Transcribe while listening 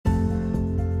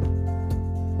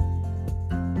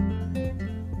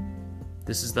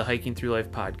This is the Hiking Through Life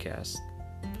podcast.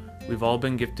 We've all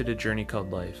been gifted a journey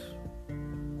called life.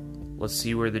 Let's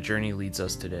see where the journey leads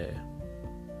us today.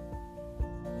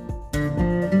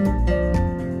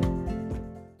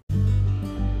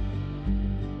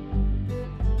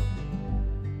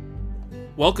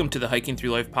 Welcome to the Hiking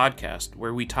Through Life podcast,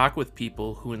 where we talk with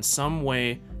people who in some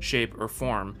way, shape, or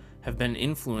form have been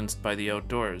influenced by the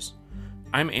outdoors.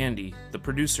 I'm Andy, the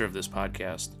producer of this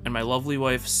podcast, and my lovely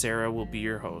wife Sarah will be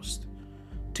your host.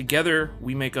 Together,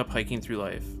 we make up Hiking Through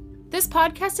Life. This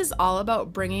podcast is all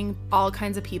about bringing all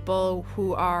kinds of people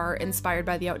who are inspired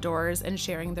by the outdoors and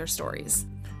sharing their stories.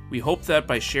 We hope that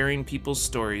by sharing people's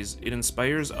stories, it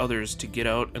inspires others to get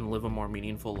out and live a more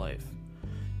meaningful life.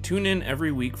 Tune in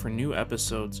every week for new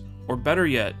episodes, or better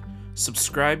yet,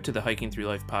 subscribe to the Hiking Through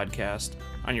Life podcast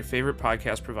on your favorite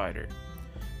podcast provider.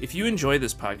 If you enjoy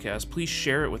this podcast, please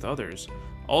share it with others.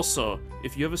 Also,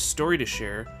 if you have a story to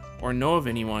share or know of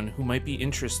anyone who might be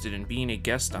interested in being a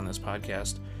guest on this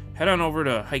podcast, head on over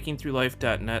to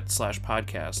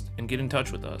hikingthroughlife.net/podcast and get in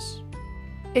touch with us.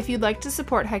 If you'd like to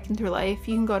support Hiking Through Life,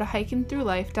 you can go to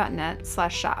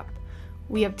hikingthroughlife.net/shop.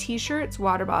 We have t-shirts,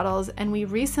 water bottles, and we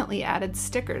recently added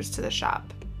stickers to the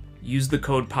shop. Use the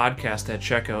code podcast at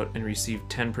checkout and receive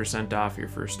 10% off your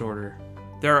first order.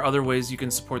 There are other ways you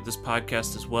can support this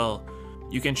podcast as well.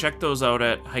 You can check those out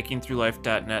at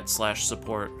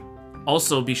hikingthroughlife.net/support.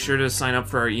 Also, be sure to sign up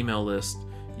for our email list.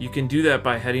 You can do that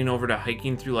by heading over to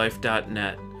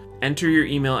hikingthroughlife.net. Enter your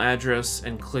email address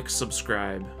and click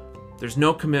subscribe. There's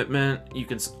no commitment. You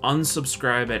can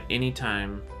unsubscribe at any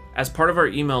time. As part of our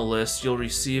email list, you'll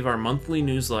receive our monthly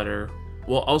newsletter.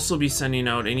 We'll also be sending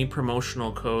out any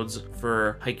promotional codes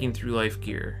for Hiking Through Life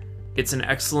gear. It's an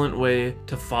excellent way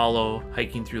to follow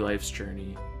Hiking Through Life's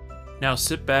journey. Now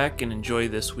sit back and enjoy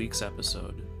this week's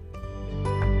episode.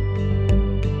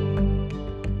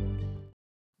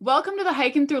 Welcome to the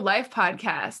Hiking Through Life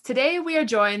podcast. Today we are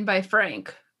joined by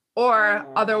Frank, or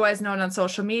otherwise known on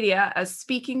social media as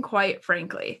Speaking Quite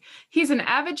Frankly. He's an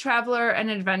avid traveler and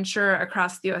adventurer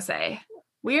across the USA.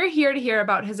 We are here to hear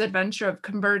about his adventure of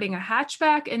converting a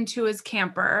hatchback into his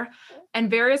camper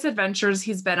and various adventures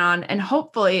he's been on, and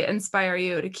hopefully inspire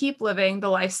you to keep living the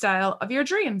lifestyle of your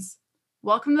dreams.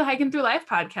 Welcome to the Hiking Through Life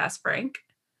podcast, Frank.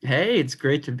 Hey, it's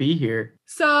great to be here.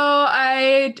 So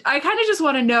I kind of just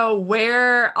want to know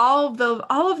where all of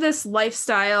this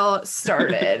lifestyle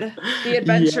started, the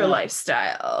adventure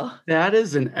lifestyle. That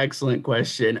is an excellent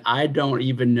question. I don't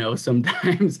even know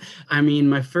sometimes. I mean,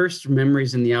 my first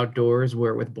memories in the outdoors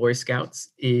were with Boy Scouts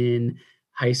in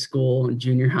high school and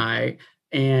junior high.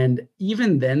 And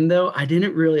even then, though, I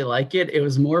didn't really like it. It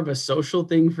was more of a social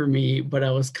thing for me, but I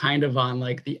was kind of on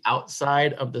like the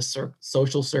outside of the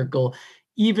social circle,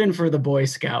 even for the Boy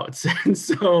Scouts. And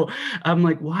so I'm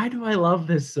like, why do I love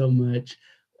this so much?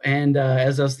 And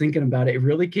as I was thinking about it, it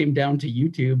really came down to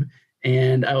YouTube.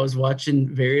 And I was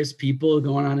watching various people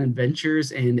going on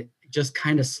adventures and just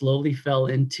kind of slowly fell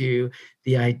into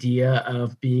the idea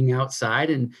of being outside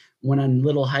and went on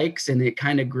little hikes. And it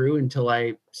kind of grew until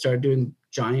I started doing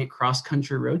giant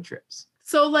cross-country road trips.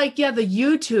 So the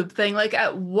YouTube thing,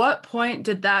 at what point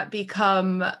did that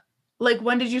become...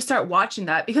 when did you start watching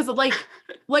that? Because like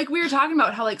we were talking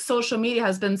about how social media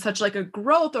has been such a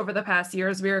growth over the past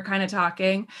years, we were kind of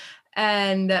talking.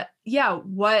 And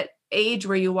what age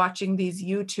were you watching these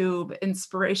YouTube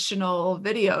inspirational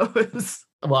videos?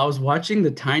 Well, I was watching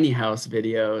the tiny house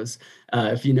videos,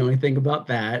 if you know anything about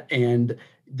that. And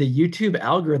the YouTube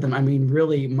algorithm, I mean,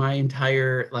 really my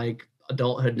entire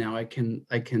adulthood now I can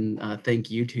thank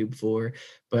YouTube for,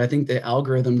 but I think the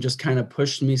algorithm just kind of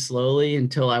pushed me slowly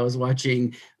until I was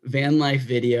watching van life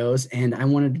videos and I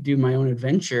wanted to do my own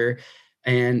adventure.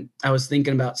 And I was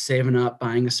thinking about saving up,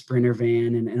 buying a Sprinter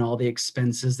van and all the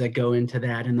expenses that go into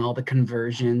that and all the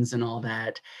conversions and all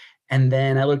that. And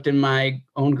then I looked in my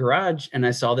own garage and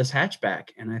I saw this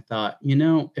hatchback and I thought,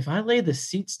 if I lay the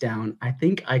seats down, I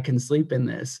think I can sleep in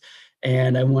this.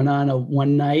 And I went on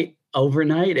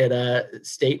overnight at a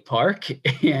state park,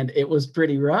 and it was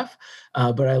pretty rough,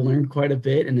 but I learned quite a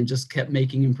bit and it just kept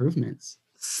making improvements.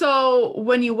 So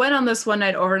when you went on this one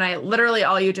night overnight, literally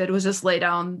all you did was just lay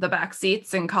down the back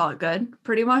seats and call it good,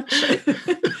 pretty much?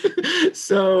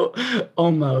 So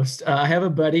almost. I have a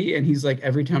buddy and he's like,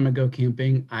 every time I go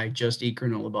camping, I just eat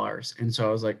granola bars. And so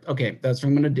I was like, okay, that's what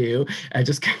I'm going to do. I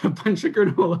just got a bunch of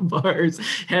granola bars,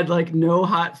 had no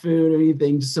hot food or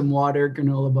anything, just some water,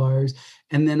 granola bars.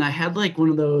 And then I had one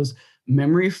of those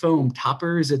memory foam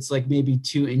toppers. It's maybe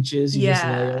 2 inches. You just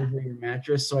lay over your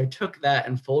mattress. So I took that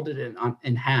and folded it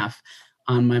in half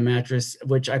on my mattress,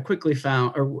 which I quickly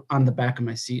found, or on the back of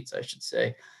my seats, I should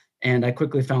say. And I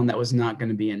quickly found that was not going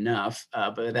to be enough.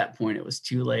 But at that point, it was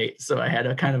too late. So I had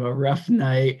a kind of a rough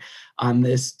night on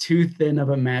this too thin of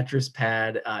a mattress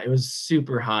pad. It was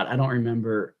super hot. I don't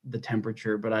remember the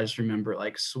temperature, but I just remember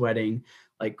like sweating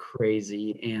like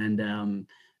crazy. And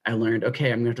I learned,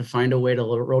 okay, I'm going to have to find a way to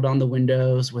roll down the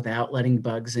windows without letting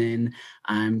bugs in.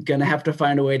 I'm going to have to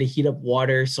find a way to heat up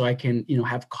water so I can,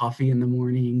 have coffee in the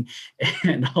morning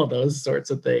and all those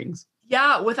sorts of things.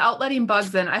 Yeah, without letting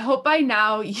bugs in. I hope by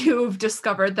now you've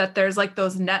discovered that there's like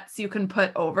those nets you can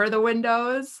put over the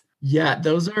windows. Yeah,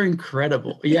 those are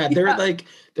incredible. Yeah, they're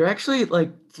actually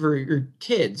like for your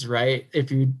kids, right? If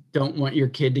you don't want your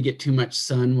kid to get too much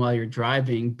sun while you're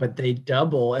driving, but they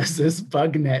double as this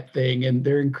bug net thing and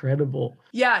they're incredible.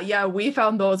 Yeah, we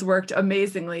found those worked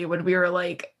amazingly when we were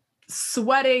like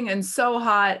sweating and so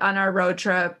hot on our road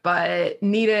trip, but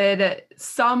needed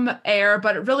some air,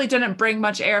 but it really didn't bring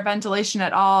much air ventilation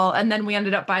at all. And then we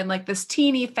ended up buying like this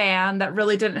teeny fan that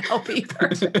really didn't help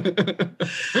either.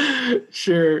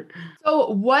 Sure.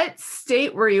 So what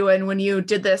state were you in when you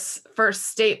did this first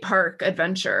state park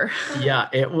adventure? Yeah,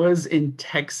 it was in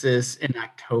Texas in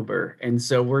October. And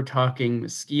so we're talking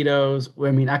mosquitoes.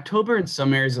 I mean, October in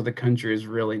some areas of the country is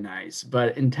really nice,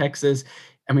 but in Texas,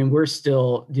 I mean, we're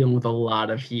still dealing with a lot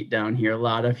of heat down here, a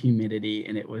lot of humidity,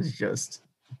 and it was just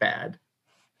bad.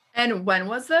 And when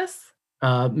was this?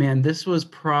 Man, this was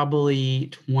probably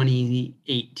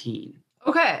 2018.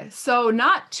 Okay, so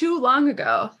not too long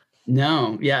ago.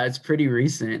 No, yeah, it's pretty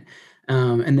recent.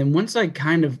 And then once I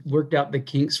kind of worked out the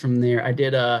kinks from there, I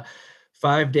did a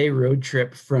 5-day road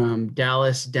trip from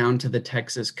Dallas down to the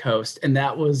Texas coast. And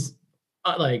that was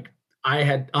I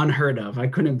had unheard of. I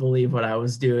couldn't believe what I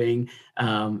was doing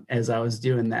as I was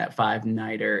doing that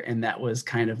 5-nighter. And that was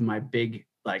kind of my big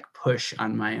push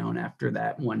on my own after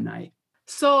that one night.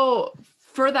 So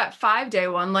for that 5-day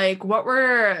one, what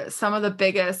were some of the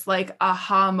biggest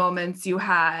aha moments you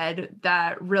had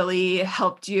that really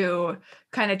helped you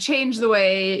kind of change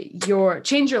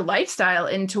your lifestyle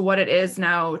into what it is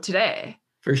now today?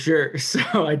 For sure.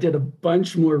 So I did a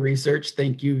bunch more research.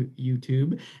 Thank you,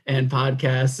 YouTube and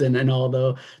podcasts and all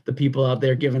the people out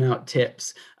there giving out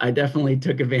tips. I definitely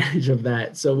took advantage of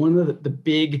that. So one of the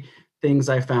big things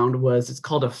I found was it's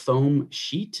called a foam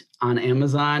sheet on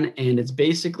Amazon. And it's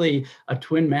basically a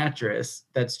twin mattress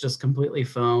that's just completely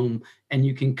foam and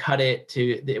you can cut it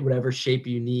to whatever shape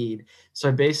you need. So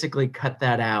I basically cut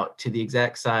that out to the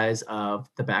exact size of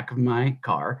the back of my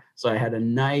car. So I had a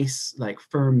nice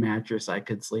firm mattress I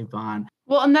could sleep on.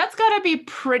 Well, and that's got to be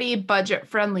pretty budget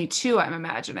friendly too, I'm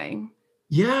imagining.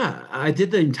 Yeah, I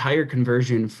did the entire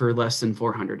conversion for less than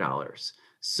 $400.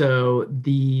 So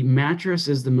the mattress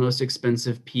is the most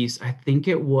expensive piece. I think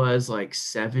it was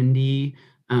 $70.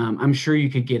 I'm sure you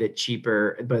could get it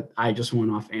cheaper, but I just went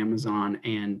off Amazon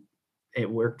and it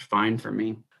worked fine for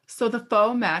me. So the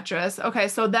foam mattress. Okay,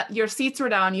 so that your seats were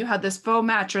down, you had this foam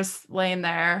mattress laying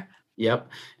there. Yep.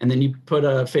 And then you put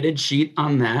a fitted sheet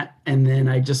on that. And then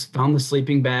I just found the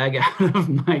sleeping bag out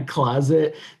of my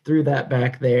closet, threw that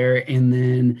back there. And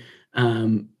then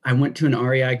I went to an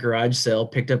REI garage sale,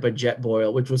 picked up a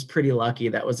Jetboil, which was pretty lucky.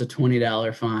 That was a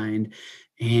 $20 find.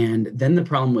 And then the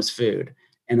problem was food.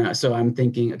 And so I'm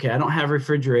thinking, okay, I don't have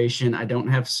refrigeration. I don't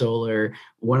have solar.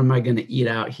 What am I going to eat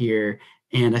out here?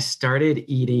 And I started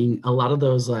eating a lot of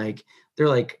those,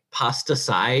 they're pasta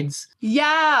sides.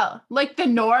 Yeah, like the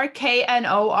Knorr,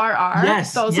 Knorr.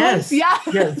 Yes, those yes, ones. Yeah.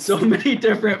 Yes, so many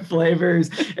different flavors.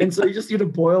 And so you just need to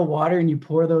boil water and you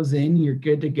pour those in, you're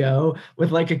good to go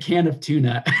with a can of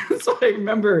tuna. So I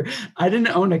remember I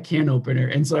didn't own a can opener.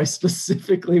 And so I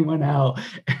specifically went out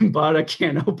and bought a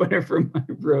can opener for my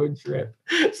road trip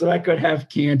so I could have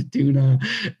canned tuna.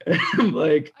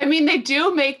 I mean, they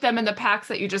do make them in the packs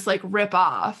that you just rip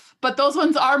off, but those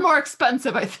ones are more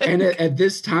expensive, I think. And at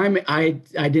this time, I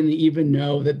didn't even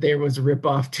know that there was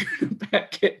rip-off tuna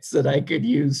packets that I could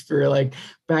use for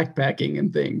backpacking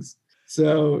and things.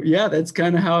 So yeah, that's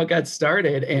kind of how it got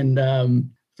started.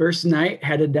 And first night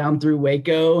headed down through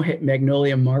Waco, hit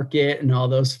Magnolia Market and all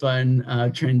those fun,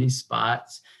 trendy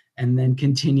spots. And then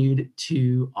continued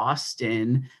to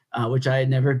Austin, which I had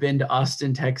never been to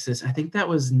Austin, Texas. I think that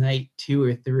was night 2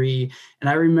 or 3. And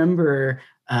I remember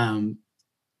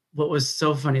what was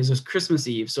so funny is it was Christmas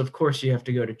Eve. So of course you have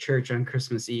to go to church on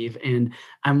Christmas Eve. And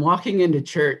I'm walking into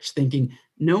church thinking,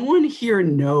 no one here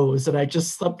knows that I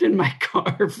just slept in my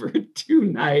car for 2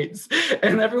 nights.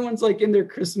 And everyone's in their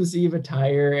Christmas Eve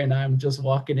attire. And I'm just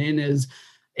walking in as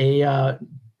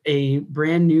a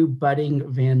brand new budding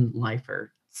van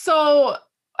lifer. So,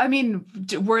 I mean,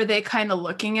 were they kind of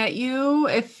looking at you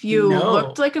if you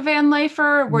looked like a van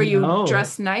lifer? Were you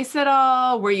dressed nice at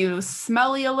all? Were you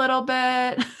smelly a little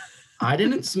bit? I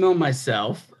didn't smell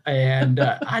myself, and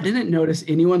I didn't notice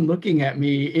anyone looking at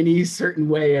me any certain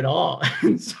way at all.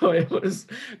 And so it was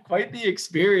quite the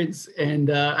experience. And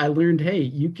I learned, hey,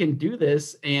 you can do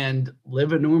this and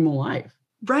live a normal life.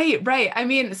 Right, right. I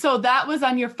mean, so that was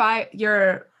on your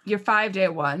 5-day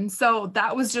one. So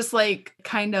that was just like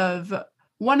kind of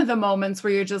one of the moments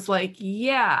where you're just like,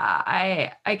 yeah,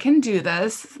 I can do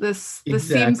this. This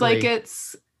seems like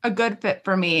it's a good fit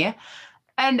for me.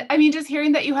 And I mean, just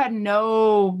hearing that you had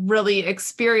no really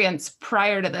experience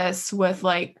prior to this with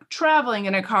like traveling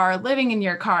in a car, living in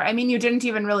your car. I mean, you didn't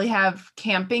even really have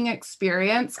camping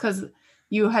experience because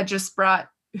you had just brought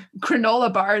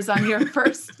granola bars on your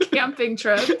first camping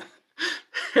trip.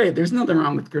 Hey, there's nothing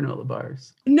wrong with granola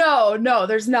bars. No,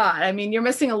 there's not. I mean, you're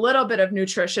missing a little bit of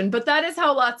nutrition, but that is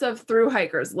how lots of thru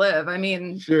hikers live. I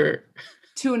mean, sure.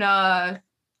 Tuna,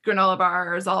 granola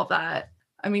bars, all of that.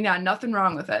 I mean, yeah, nothing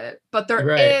wrong with it, but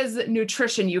there is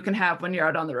nutrition you can have when you're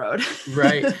out on the road.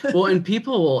 Right. Well, and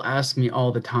people will ask me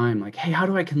all the time, like, hey, how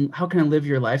can I live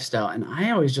your lifestyle? And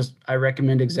I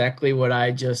recommend exactly what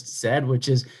I just said, which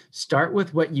is start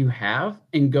with what you have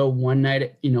and go one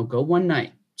night,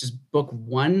 just book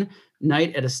one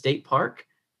night at a state park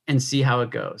and see how it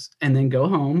goes. And then go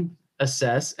home,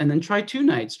 assess, and then try 2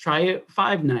 nights, try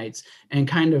 5 nights and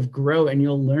kind of grow, and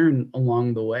you'll learn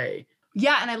along the way.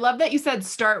 Yeah. And I love that you said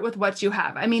start with what you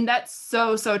have. I mean, that's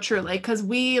so true. Like, because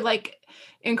we like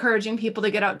encouraging people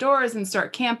to get outdoors and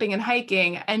start camping and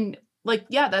hiking. And like,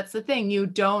 yeah, that's the thing. You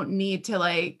don't need to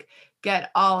like get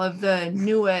all of the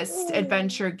newest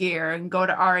adventure gear and go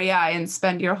to REI and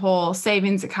spend your whole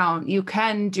savings account. You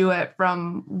can do it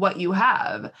from what you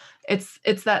have.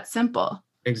 It's that simple.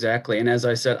 Exactly. And as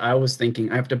I said, I was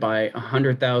thinking I have to buy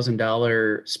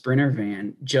 $100,000 Sprinter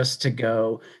van just to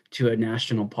go to a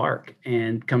national park,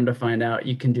 and come to find out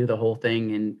you can do the whole thing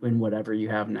in whatever you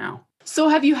have now. So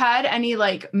have you had any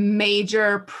like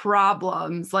major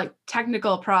problems, like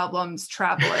technical problems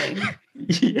traveling?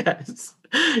 Yes,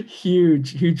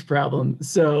 huge problem.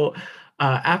 So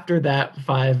after that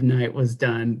 5 night was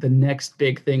done, the next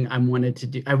big thing I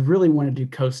really wanted to do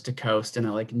coast to coast. And I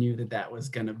like knew that was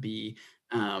going to be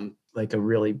like a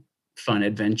really fun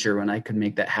adventure when I could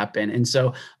make that happen. And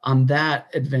so on that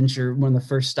adventure, one of the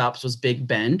first stops was Big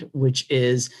Bend, which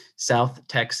is South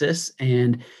Texas.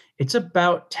 And it's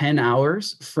about 10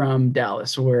 hours from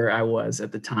Dallas, where I was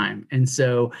at the time. And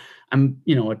so I'm,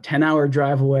 a 10-hour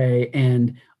drive away.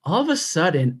 And all of a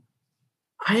sudden,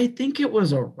 I think it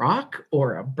was a rock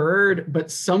or a bird, but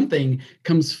something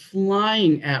comes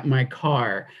flying at my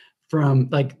car from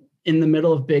like in the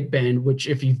middle of Big Bend, which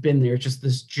if you've been there, it's just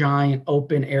this giant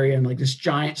open area and like this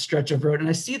giant stretch of road. And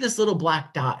I see this little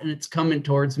black dot and it's coming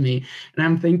towards me. And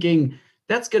I'm thinking,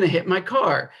 that's going to hit my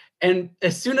car. And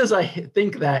as soon as I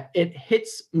think that, it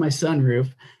hits my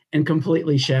sunroof and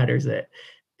completely shatters it.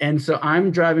 And so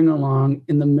I'm driving along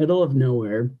in the middle of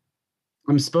nowhere.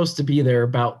 I'm supposed to be there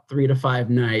about 3 to 5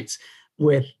 nights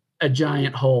with a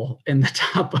giant hole in the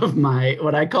top of my,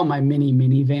 what I call my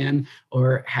minivan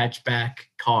or hatchback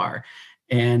car.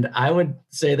 And I would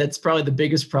say that's probably the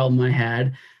biggest problem I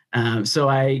had. So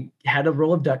I had a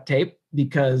roll of duct tape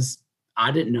because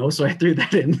I didn't know. So I threw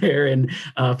that in there, and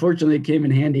fortunately it came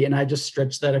in handy, and I just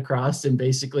stretched that across and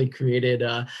basically created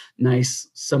a nice,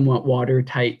 somewhat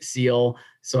watertight seal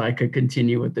so I could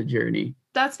continue with the journey.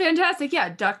 That's fantastic. Yeah,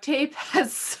 duct tape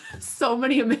has so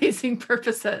many amazing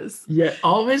purposes. Yeah,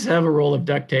 always have a roll of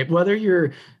duct tape, whether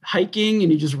you're hiking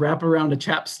and you just wrap around a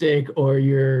chapstick or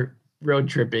you're road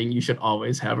tripping, you should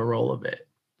always have a roll of it.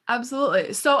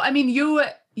 Absolutely. So, I mean,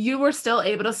 you were still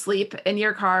able to sleep in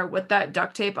your car with that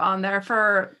duct tape on there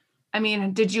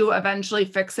did you eventually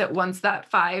fix it once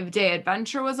that 5-day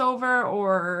adventure was over,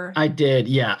 or? I did.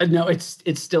 Yeah. No, it's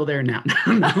still there now.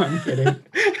 No, I'm kidding.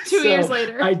 2 years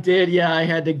later. I did. Yeah. I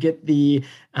had to get the,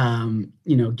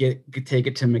 take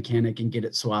it to a mechanic and get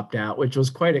it swapped out, which was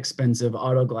quite expensive.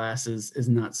 Auto glass is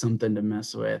not something to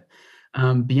mess with.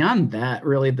 Beyond that,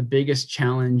 really the biggest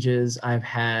challenges I've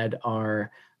had are,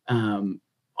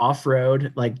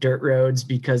 off-road, like dirt roads,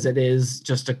 because it is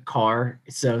just a car.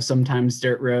 So sometimes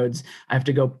dirt roads, I have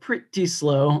to go pretty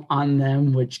slow on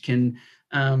them, which can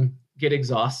get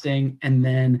exhausting. And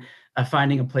then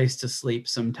finding a place to sleep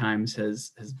sometimes has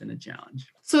been a challenge.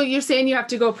 So you're saying you have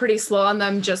to go pretty slow on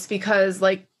them just because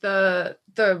like the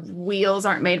wheels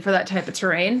aren't made for that type of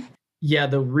terrain? Yeah,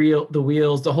 the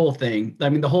wheels, the whole thing. I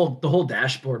mean, the whole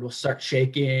dashboard will start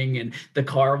shaking and the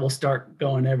car will start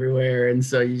going everywhere. And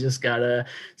so you just gotta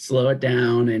slow it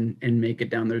down and make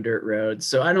it down the dirt roads.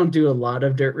 So I don't do a lot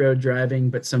of dirt road driving,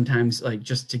 but sometimes like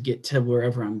just to get to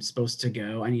wherever I'm supposed to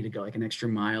go, I need to go like an extra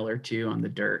mile or 2 on the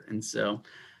dirt. And so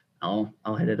I'll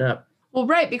hit it up. Well,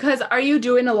 right, because are you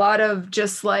doing a lot of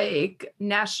just like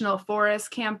national forest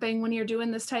camping when you're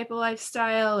doing this type of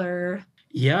lifestyle or?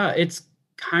 Yeah, it's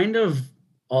kind of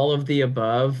all of the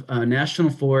above. National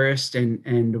Forest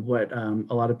and what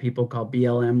a lot of people call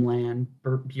BLM land,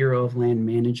 Bureau of Land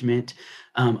Management,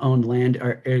 owned land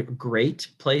are great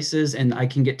places, and I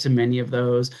can get to many of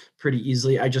those pretty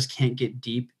easily. I just can't get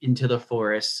deep into the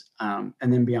forest. And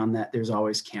then beyond that, there's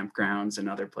always campgrounds and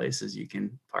other places you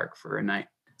can park for a night.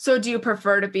 So do you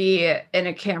prefer to be in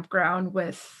a campground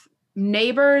with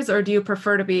neighbors or do you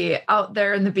prefer to be out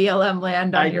there in the BLM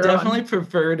land on I your definitely own?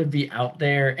 prefer to be out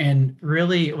there. And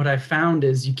really, what I found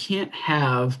is you can't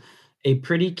have a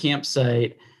pretty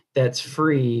campsite that's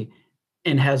free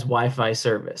and has Wi-Fi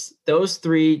service. Those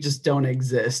three just don't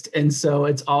exist. And so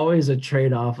it's always a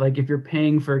trade-off. Like if you're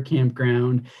paying for a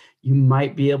campground, you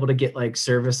might be able to get like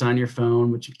service on your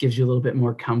phone, which gives you a little bit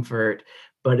more comfort,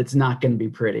 but it's not going to be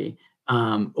pretty.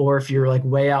 Or if you're like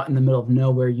way out in the middle of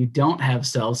nowhere, you don't have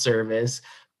cell service,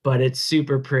 but it's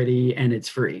super pretty and it's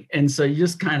free. And so you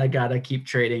just kind of got to keep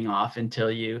trading off until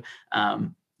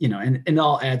and it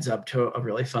all adds up to a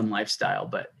really fun lifestyle,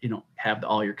 but you don't have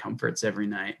all your comforts every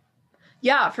night.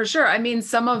 Yeah, for sure. I mean,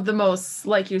 some of the most,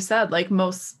 like you said, like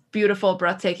most beautiful,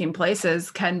 breathtaking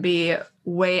places can be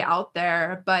way out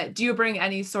there. But do you bring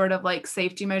any sort of like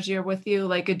safety measure with you,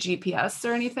 like a GPS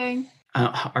or anything?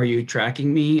 Are you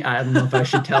tracking me? I don't know if I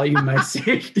should tell you my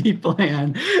safety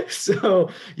plan. So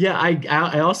yeah,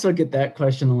 I also get that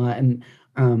question a lot, and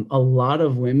a lot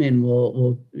of women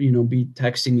will be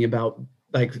texting me about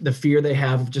like the fear they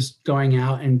have of just going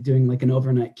out and doing like an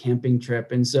overnight camping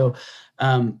trip. And so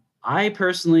I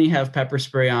personally have pepper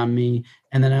spray on me,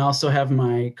 and then I also have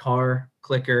my car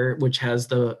clicker, which has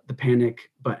the panic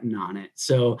button on it.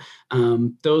 So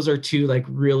those are two like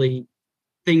really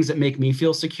things that make me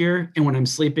feel secure. And when I'm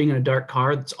sleeping in a dark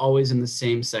car, it's always in the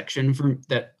same section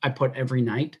that I put every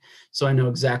night. So I know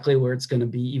exactly where it's going to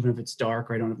be, even if it's dark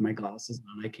or I don't have my glasses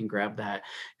on, I can grab that.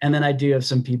 And then I do have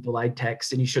some people I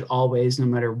text, and you should always, no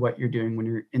matter what you're doing when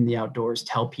you're in the outdoors,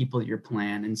 tell people your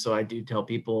plan. And so I do tell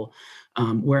people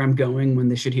where I'm going, when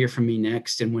they should hear from me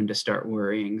next, and when to start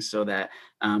worrying, so that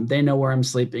they know where I'm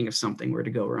sleeping if something were to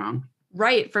go wrong.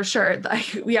 Right, for sure.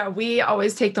 Like, yeah, we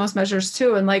always take those measures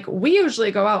too. And like, we usually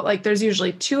go out, like, there's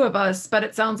usually two of us, but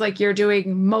it sounds like you're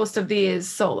doing most of these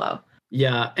solo.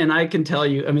 Yeah, and I can tell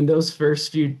you, I mean, those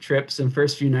first few trips and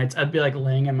first few nights, I'd be like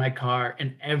laying in my car,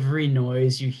 and every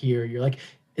noise you hear, you're like,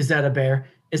 is that a bear?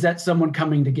 Is that someone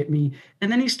coming to get me?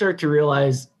 And then you start to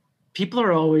realize people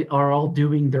are all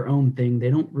doing their own thing.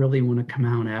 They don't really want to come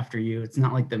out after you. It's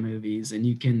not like the movies, and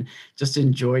you can just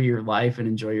enjoy your life and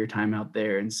enjoy your time out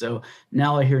there. And so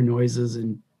now I hear noises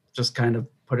and just kind of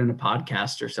put in a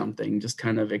podcast or something, just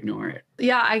kind of ignore it.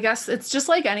 Yeah, I guess it's just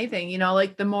like anything,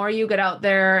 like the more you get out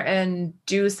there and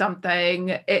do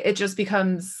something, it just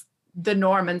becomes the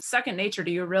norm and second nature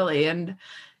to you, really. And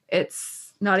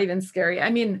it's not even scary. I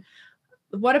mean,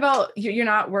 what about you're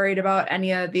not worried about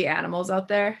any of the animals out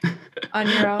there on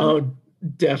your own? Oh,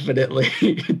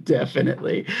 definitely.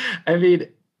 Definitely. I mean,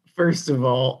 first of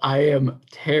all, I am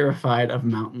terrified of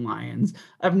mountain lions.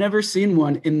 I've never seen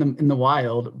one in the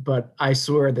wild, but I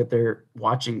swear that they're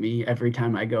watching me every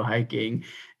time I go hiking.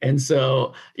 And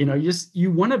so,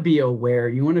 you want to be aware.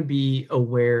 You want to be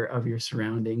aware of your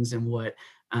surroundings and what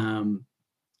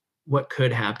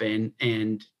could happen,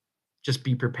 and just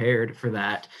be prepared for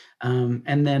that.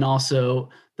 And then also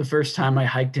the first time I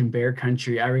hiked in bear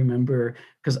country, I remember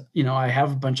because, I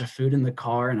have a bunch of food in the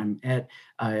car, and I'm at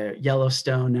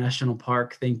Yellowstone National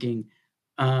Park thinking,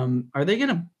 are they going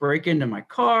to break into my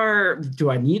car? Do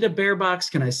I need a bear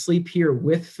box? Can I sleep here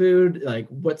with food? Like,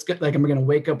 what's good? Like, am I going to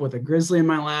wake up with a grizzly in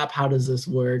my lap? How does this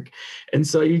work? And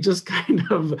so you just kind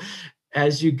of,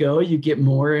 as you go, you get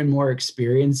more and more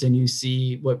experience, and you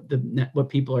see what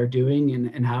people are doing,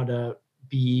 and how to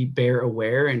be bear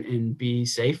aware and be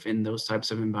safe in those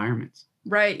types of environments.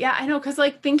 Right. Yeah, I know. Cause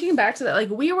like thinking back to that, like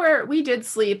we did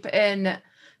sleep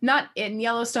not in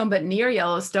Yellowstone, but near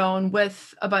Yellowstone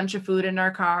with a bunch of food in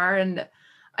our car. And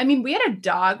I mean, we had a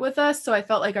dog with us. So I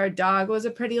felt like our dog was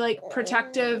a pretty like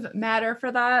protective matter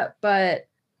for that. But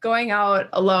going out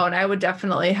alone, I would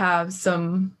definitely have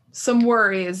some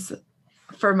worries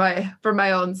for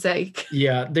my own sake.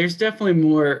 Yeah, there's definitely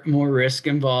more risk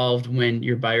involved when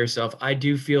you're by yourself. I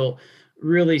do feel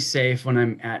really safe when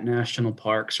I'm at national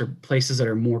parks or places that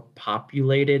are more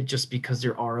populated, just because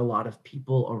there are a lot of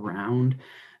people around.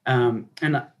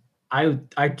 And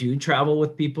I do travel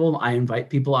with people. I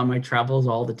invite people on my travels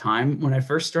all the time. When I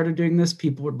first started doing this,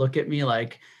 people would look at me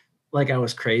like, like I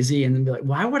was crazy and then be like,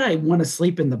 why would I want to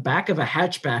sleep in the back of a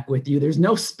hatchback with you? There's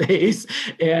no space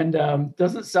and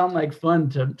doesn't sound like fun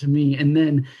to me. And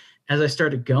then as I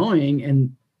started going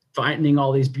and finding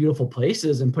all these beautiful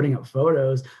places and putting up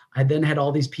photos, I then had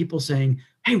all these people saying,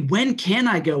 hey, when can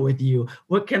I go with you?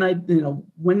 What can I,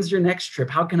 when's your next trip?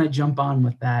 How can I jump on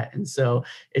with that? And so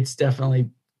it's definitely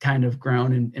kind of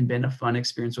grown and been a fun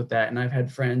experience with that. And I've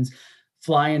had friends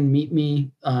fly and meet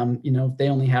me. They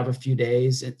only have a few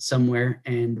days somewhere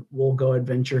and we'll go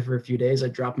adventure for a few days. I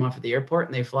drop them off at the airport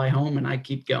and they fly home and I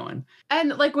keep going.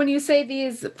 And like when you say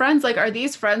these friends, like are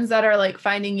these friends that are like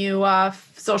finding you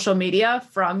off social media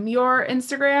from your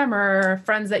Instagram or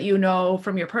friends that you know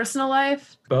from your personal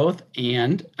life? Both.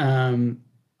 And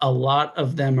a lot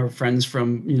of them are friends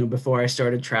from, before I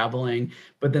started traveling,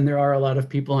 but then there are a lot of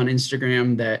people on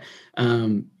Instagram that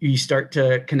you start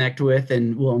to connect with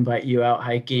and will invite you out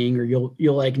hiking, or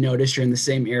you'll like notice you're in the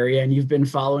same area and you've been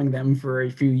following them for a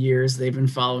few years. They've been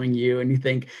following you and you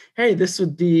think, hey, this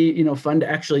would be, fun to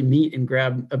actually meet and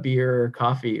grab a beer or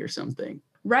coffee or something.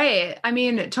 Right. I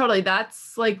mean, totally.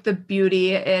 That's like the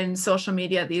beauty in social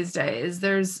media these days.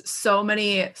 There's so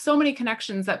many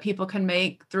connections that people can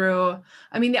make through,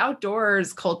 the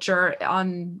outdoors culture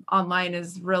online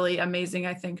is really amazing,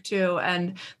 I think, too.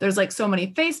 And there's like so many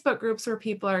Facebook groups where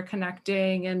people are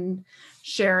connecting and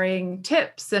sharing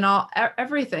tips and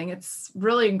everything. It's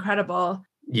really incredible.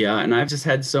 Yeah. And I've just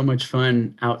had so much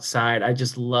fun outside. I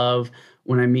just love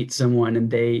when I meet someone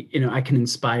and they, I can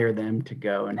inspire them to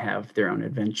go and have their own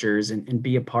adventures and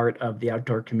be a part of the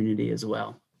outdoor community as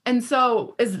well. And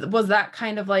so was that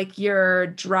kind of like your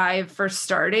drive for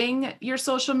starting your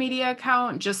social media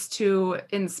account, just to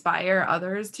inspire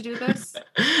others to do this?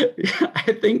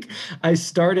 I think I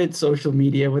started social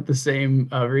media with the same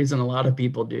reason a lot of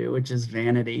people do, which is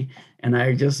vanity. And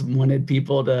I just wanted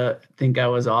people to think I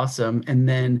was awesome. And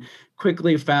then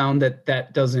quickly found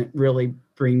that doesn't really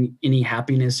bring any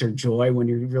happiness or joy when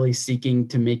you're really seeking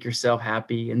to make yourself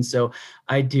happy. And so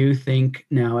I do think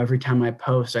now every time I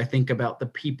post, I think about the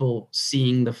people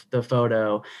seeing the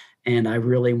photo, and I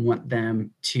really want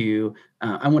them to,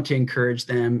 I want to encourage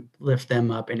them, lift them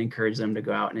up and encourage them to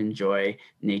go out and enjoy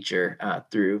nature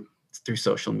through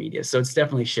social media. So it's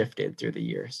definitely shifted through the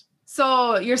years.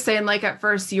 So you're saying like at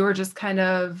first you were just kind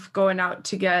of going out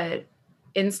to get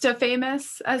Insta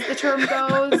famous, as the term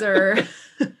goes, or?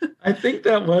 I think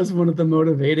that was one of the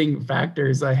motivating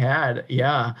factors I had.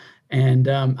 Yeah. And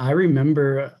I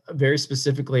remember very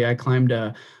specifically, I climbed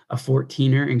a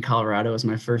 14er in Colorado as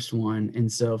my first one.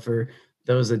 And so for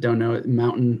those that don't know,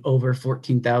 mountain over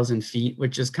 14,000 feet,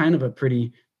 which is kind of a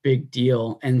pretty big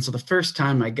deal. And so the first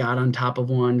time I got on top of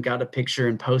one, got a picture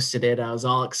and posted it, I was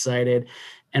all excited.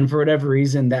 And for whatever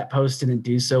reason, that post didn't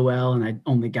do so well. And I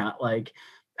only got like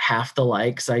half the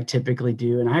likes I typically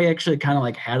do. And I actually kind of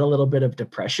like had a little bit of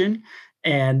depression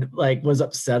and like was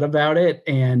upset about it.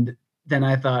 And then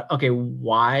I thought, okay,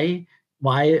 why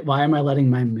am I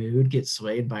letting my mood get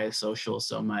swayed by social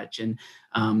so much? And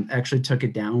actually took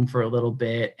it down for a little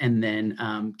bit and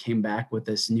then came back with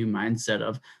this new mindset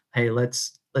of, hey,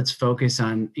 let's focus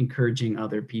on encouraging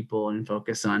other people and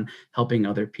focus on helping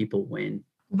other people win.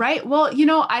 Right. Well,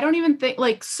 I don't even think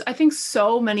I think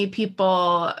so many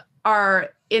people are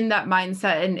in that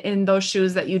mindset and in those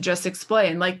shoes that you just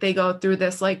explained. Like they go through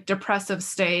this like depressive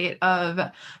state of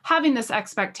having this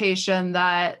expectation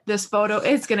that this photo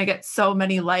is going to get so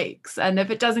many likes. And if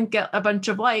it doesn't get a bunch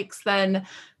of likes, then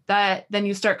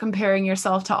you start comparing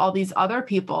yourself to all these other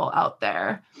people out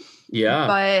there. Yeah.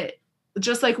 But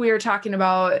just like we were talking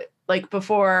about like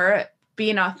before,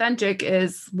 being authentic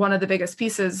is one of the biggest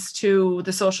pieces to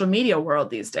the social media world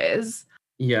these days.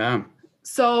 Yeah.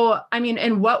 So,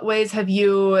 in what ways have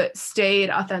you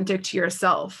stayed authentic to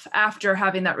yourself after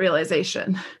having that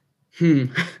realization?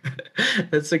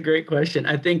 That's a great question.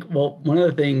 I think, one of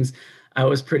the things I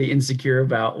was pretty insecure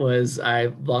about was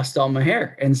I lost all my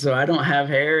hair. And so I don't have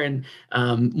hair. And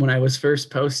when I was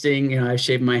first posting, I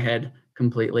shaved my head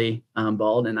completely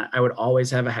bald and I would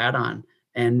always have a hat on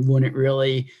and wouldn't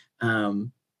really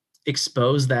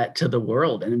expose that to the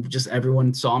world. And just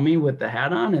everyone saw me with the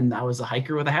hat on and I was a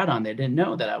hiker with a hat on. They didn't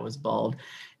know that I was bald.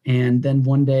 And then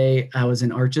one day I was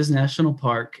in Arches National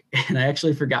Park and I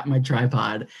actually forgot my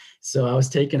tripod. So I was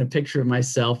taking a picture of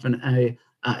myself and I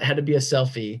had to be a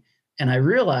selfie. And I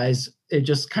realized it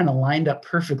just kind of lined up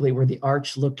perfectly where the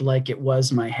arch looked like it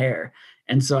was my hair.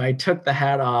 And so I took the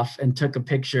hat off and took a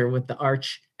picture with the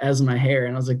arch as my hair.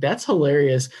 And I was like, that's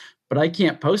hilarious, but I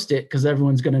can't post it because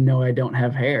everyone's going to know I don't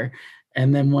have hair.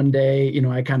 And then one day,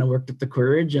 I kind of worked up the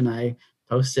courage and I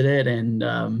posted it and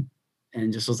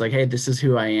just was like, hey, this is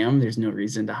who I am. There's no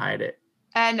reason to hide it.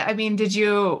 And I mean,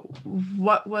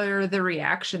 what were the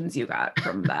reactions you got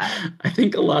from that? I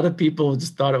think a lot of people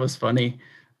just thought it was funny.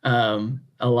 A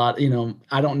lot,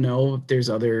 I don't know if there's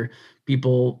other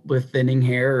people with thinning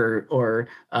hair or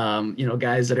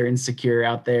guys that are insecure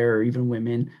out there, or even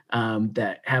women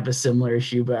that have a similar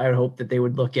issue. But I would hope that they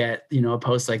would look at, a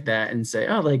post like that and say,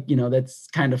 oh, that's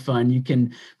kind of fun. You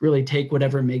can really take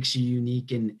whatever makes you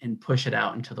unique and push it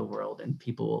out into the world, and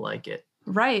people will like it.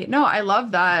 Right. No, I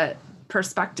love that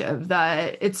perspective,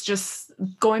 that it's just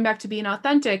going back to being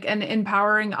authentic and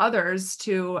empowering others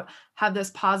to have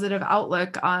this positive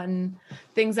outlook on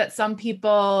things that some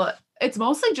people, it's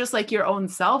mostly just like your own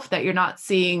self that you're not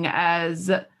seeing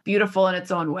as beautiful in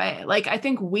its own way. Like, I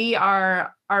think we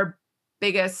are our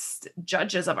biggest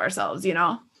judges of ourselves,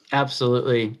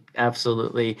 Absolutely.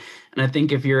 Absolutely. And I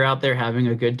think if you're out there having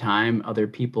a good time, other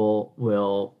people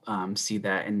will see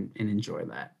that and enjoy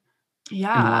that.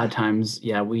 Yeah. And a lot of times,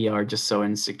 we are just so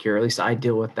insecure. At least I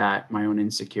deal with that, my own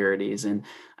insecurities. And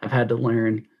I've had to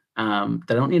learn that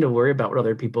I don't need to worry about what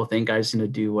other people think. I just need to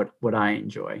do what I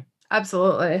enjoy.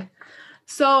 Absolutely.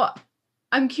 So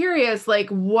I'm curious, like,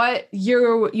 what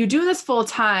you do this full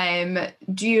time.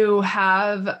 Do you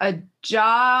have a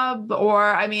job,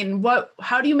 or, I mean,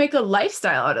 how do you make a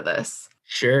lifestyle out of this?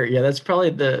 Sure. Yeah, that's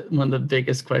probably one of the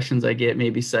biggest questions I get,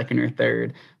 maybe second or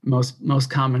third. Most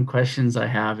common questions I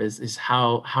have is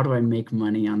how do I make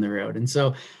money on the road? And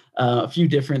so a few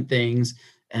different things.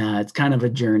 It's kind of a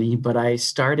journey, but I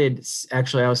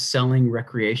was selling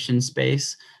recreation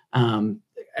space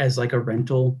as like a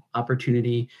rental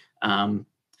opportunity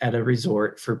at a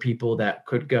resort for people that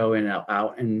could go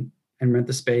out and rent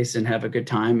the space and have a good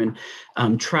time,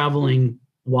 and traveling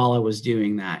while I was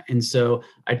doing that. And so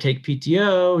I take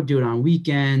PTO, do it on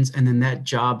weekends, and then that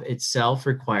job itself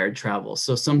required travel.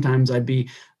 So sometimes I'd be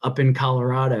up in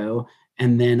Colorado,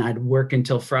 and then I'd work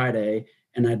until Friday,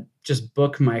 and I'd just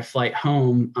book my flight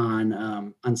home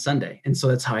on Sunday. And so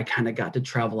that's how I kind of got to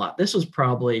travel out. This was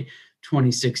probably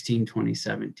 2016,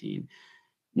 2017.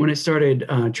 When I started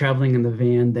traveling in the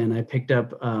van, then I picked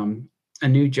up a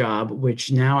new job,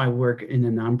 which now I work in a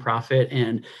nonprofit,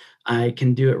 and I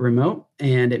can do it remote,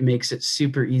 and it makes it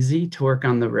super easy to work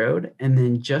on the road. And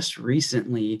then just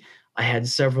recently, I had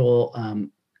several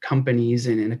companies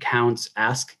and accounts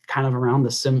ask kind of around the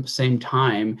same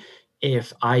time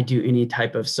if I do any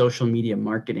type of social media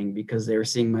marketing, because they were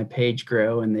seeing my page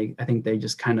grow, and I think they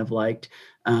just kind of liked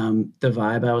the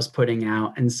vibe I was putting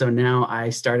out. And so now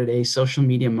I started a social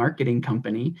media marketing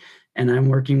company, and I'm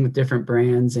working with different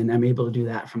brands, and I'm able to do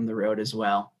that from the road as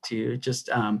well to just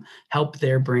help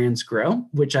their brands grow,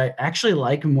 which I actually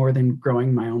like more than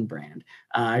growing my own brand.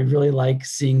 I really like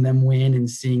seeing them win and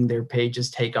seeing their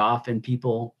pages take off and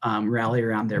people rally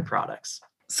around their products.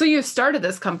 So you started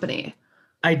this company?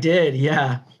 I did,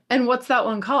 yeah. And what's that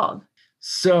one called?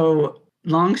 So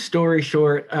long story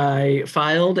short, I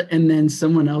filed, and then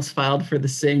someone else filed for the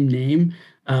same name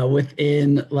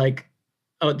within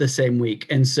the same week.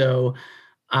 And so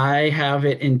I have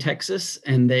it in Texas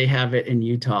and they have it in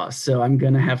Utah. So I'm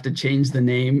going to have to change the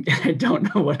name. I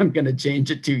don't know what I'm going to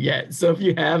change it to yet. So if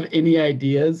you have any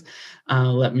ideas,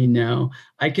 let me know.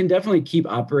 I can definitely keep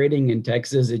operating in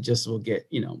Texas. It just will get,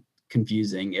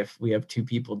 confusing if we have two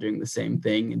people doing the same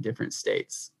thing in different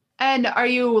states. And are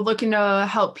you looking to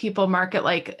help people market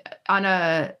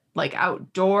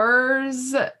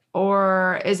outdoors,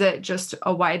 or is it just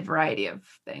a wide variety of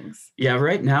things? Yeah,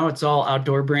 right now it's all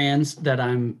outdoor brands that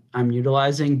I'm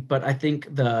utilizing, but I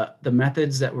think the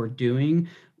methods that we're doing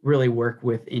really work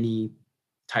with any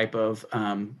type of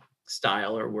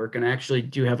style or work. And I actually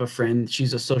do have a friend,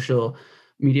 she's a social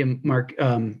media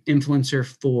influencer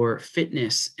for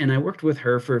fitness, and I worked with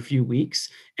her for a few weeks,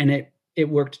 and it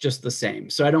worked just the same.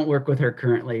 So I don't work with her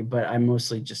currently, but I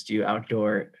mostly just do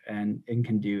outdoor and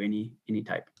can do any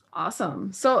type.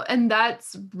 Awesome. So, and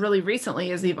that's really recently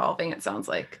is evolving, it sounds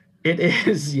like. It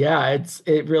is. Yeah.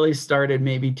 It really started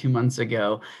maybe 2 months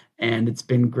ago, and it's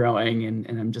been growing,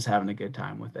 and I'm just having a good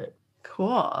time with it.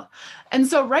 Cool. And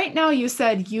so right now you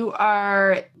said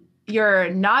you're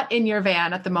not in your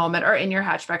van at the moment, or in your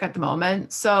hatchback at the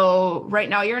moment. So right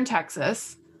now you're in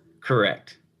Texas.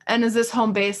 Correct. And is this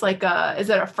home base is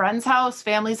it a friend's house,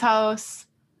 family's house?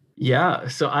 Yeah.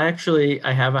 So I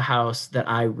have a house that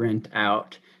I rent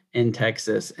out in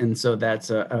Texas. And so that's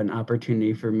an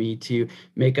opportunity for me to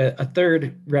make a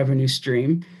third revenue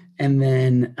stream. And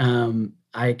then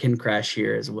I can crash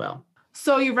here as well.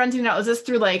 So you're renting it out. Is this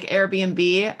through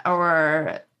Airbnb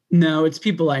or? No, it's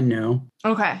people I know.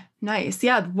 Okay, nice.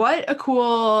 Yeah. What a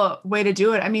cool way to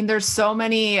do it. I mean, there's so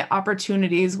many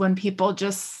opportunities when people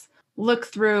just look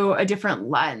through a different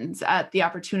lens at the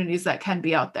opportunities that can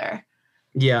be out there.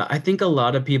 Yeah, I think a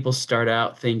lot of people start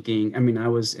out thinking, I mean, I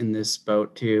was in this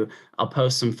boat too. I'll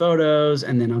post some photos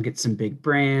and then I'll get some big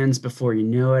brands. Before you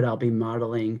know it, I'll be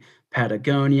modeling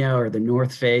Patagonia or the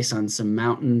North Face on some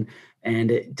mountain. And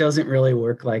it doesn't really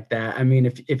work like that. I mean,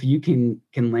 if you can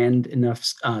land enough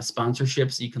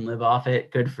sponsorships, you can live off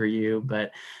it, good for you.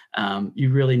 But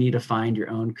you really need to find your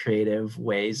own creative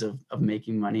ways of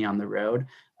making money on the road.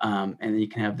 And then you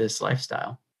can have this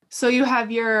lifestyle. So you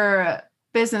have your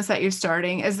business that you're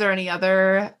starting. Is there any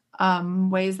other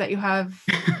ways that you have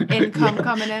income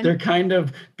coming in? They're kind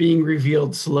of being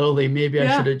revealed slowly. Maybe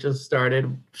I should have just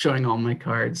started showing all my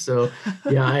cards. So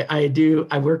yeah,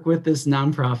 I work with this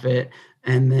nonprofit,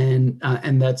 and then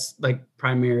and that's like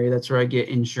primary. That's where I get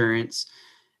insurance.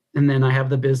 And then I have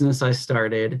the business I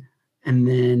started, and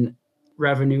then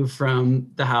revenue from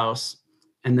the house.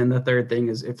 And then the third thing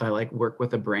is if I like work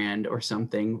with a brand or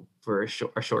something for a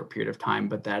short period of time,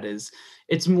 but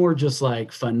it's more just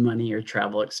like fun money or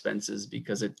travel expenses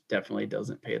because it definitely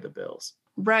doesn't pay the bills.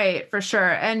 Right, for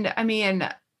sure. And I mean,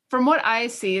 from what I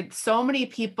see, so many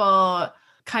people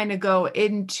kind of go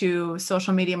into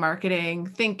social media marketing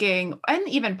thinking, and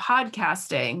even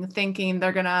podcasting, thinking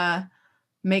they're going to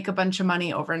make a bunch of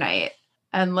money overnight.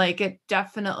 And like, it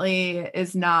definitely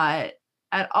is not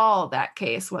at all that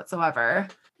case whatsoever.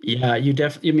 Yeah, you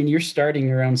definitely, I mean, you're starting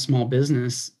your own small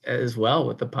business as well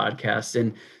with the podcast,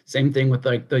 and same thing with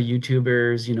like the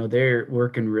YouTubers, they're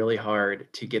working really hard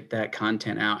to get that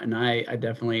content out. And I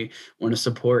definitely want to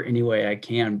support any way I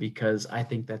can, because I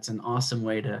think that's an awesome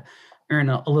way to earn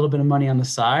a little bit of money on the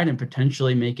side and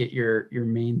potentially make it your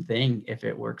main thing if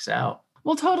it works out.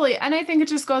 Well, totally. And I think it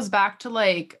just goes back to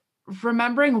like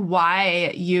remembering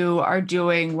why you are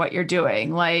doing what you're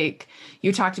doing. Like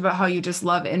you talked about how you just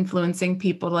love influencing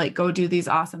people to like go do these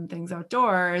awesome things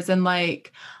outdoors. And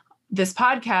like this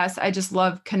podcast, I just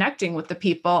love connecting with the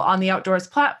people on the outdoors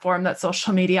platform that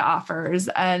social media offers.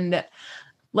 And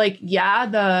like, yeah,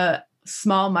 the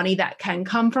small money that can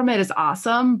come from it is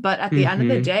awesome. But at the end of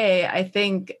the day, I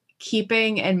think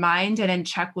keeping in mind and in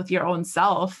check with your own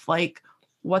self, like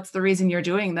what's the reason you're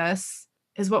doing this,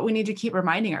 is what we need to keep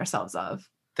reminding ourselves of.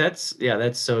 That's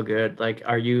so good. Like,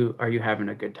 are you having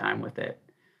a good time with it?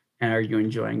 And are you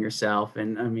enjoying yourself?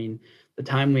 And I mean, the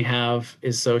time we have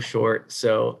is so short,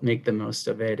 so make the most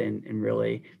of it and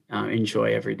really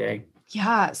enjoy every day.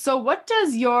 Yeah. So what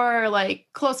does your like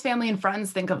close family and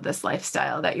friends think of this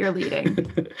lifestyle that you're leading?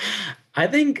 I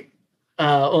think,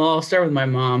 well, I'll start with my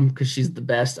mom because she's the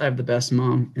best. I have the best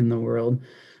mom in the world.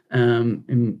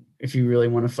 And if you really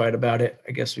want to fight about it,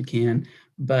 I guess we can.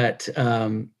 But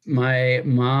my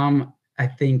mom, I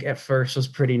think at first was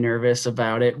pretty nervous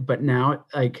about it, but now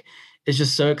like is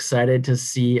just so excited to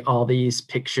see all these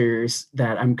pictures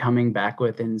that I'm coming back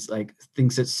with, and like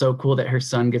thinks it's so cool that her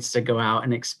son gets to go out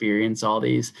and experience all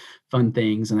these fun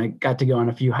things. And I got to go on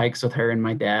a few hikes with her and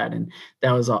my dad, and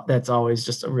that's always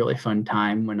just a really fun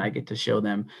time when I get to show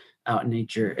them out in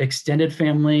nature. Extended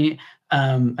family,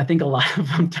 I think a lot of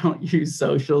them don't use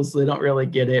socials, so they don't really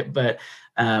get it, but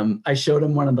I showed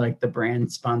them one of like the brand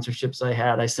sponsorships I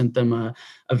had. I sent them a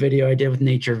video I did with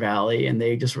Nature Valley, and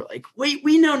they just were like, wait,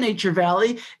 we know Nature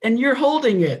Valley and you're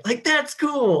holding it. Like, that's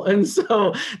cool. And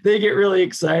so they get really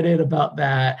excited about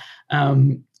that.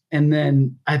 And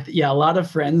then a lot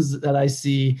of friends that I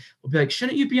see will be like,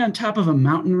 shouldn't you be on top of a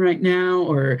mountain right now?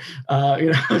 Or,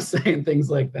 saying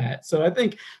things like that. So I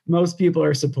think most people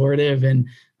are supportive, and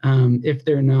if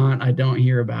they're not, I don't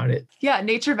hear about it. Yeah.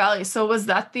 Nature Valley. So was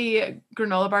that the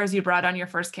granola bars you brought on your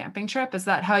first camping trip? Is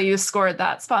that how you scored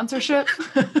that sponsorship?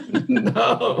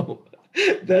 No,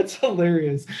 that's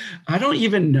hilarious. I don't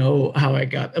even know how I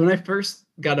got, when I first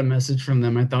got a message from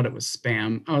them, I thought it was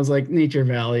spam. I was like, Nature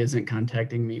Valley isn't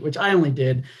contacting me, which I only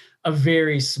did a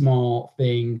very small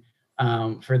thing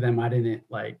for them. I didn't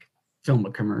like film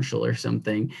a commercial or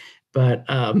something. But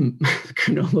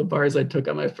granola bars I took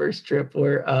on my first trip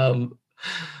were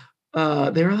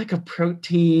they were like a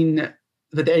protein.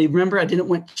 But I remember I didn't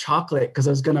want chocolate because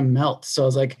I was gonna melt. So I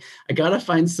was like, I gotta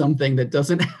find something that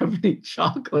doesn't have any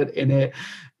chocolate in it.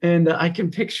 And I can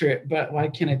picture it, but why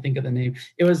can't I think of the name?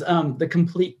 It was the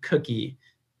Complete Cookie.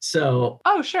 So,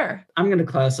 oh, sure. I'm going to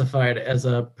classify it as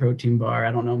a protein bar.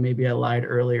 I don't know. Maybe I lied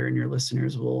earlier and your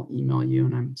listeners will email you,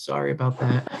 and I'm sorry about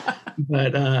that.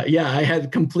 But I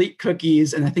had Complete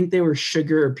Cookies, and I think they were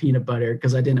sugar or peanut butter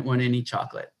because I didn't want any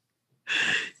chocolate.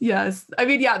 Yes. I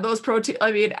mean, yeah,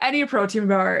 any protein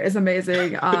bar is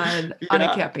amazing on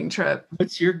a camping trip.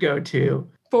 What's your go-to?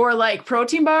 For like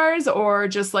protein bars or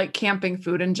just like camping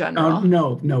food in general?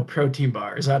 No, protein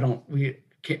bars.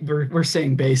 we're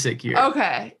saying basic here.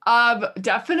 Okay.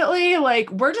 Definitely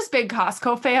like we're just big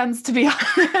Costco fans, to be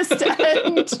honest.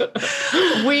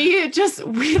 And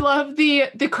we love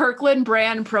the Kirkland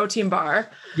brand protein bar.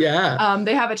 Yeah.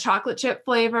 They have a chocolate chip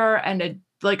flavor and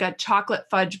a chocolate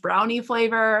fudge brownie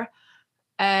flavor.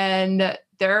 And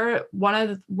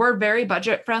we're very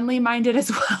budget friendly minded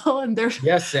as well. And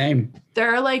Same.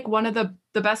 They're like one of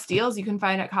the best deals you can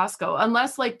find at Costco,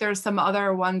 unless like there's some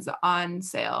other ones on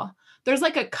sale. There's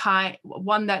like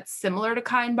one that's similar to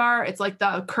Kind Bar. It's like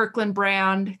the Kirkland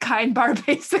brand Kind Bar,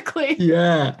 basically.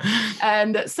 Yeah.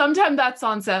 And sometimes that's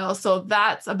on sale. So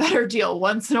that's a better deal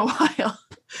once in a while.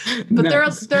 But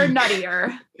Nice. they're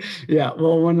nuttier. Yeah.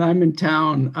 Well, when I'm in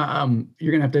town,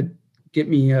 you're going to have to get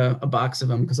me a box of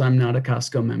them because I'm not a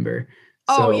Costco member.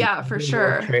 Oh, yeah, for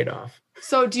sure. Trade-off.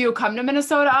 So do you come to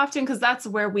Minnesota often? Because that's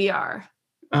where we are.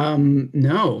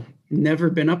 No, never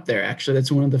been up there. Actually,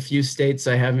 that's one of the few states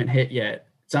I haven't hit yet.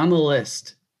 It's on the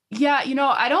list. Yeah,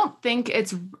 I don't think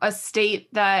it's a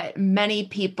state that many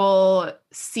people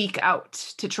seek out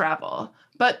to travel.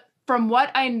 But from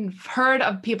what I've heard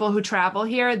of people who travel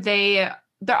here, they're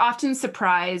often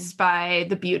surprised by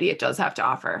the beauty it does have to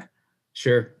offer.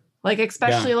 Sure. Like,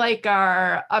 especially like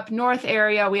our up north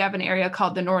area, we have an area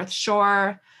called the North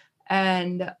Shore.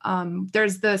 And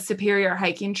there's the Superior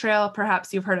Hiking Trail.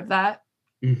 Perhaps you've heard of that.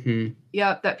 Mm-hmm.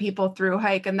 Yep, that people through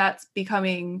hike. And that's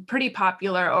becoming pretty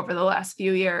popular over the last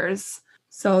few years.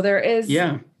 So there is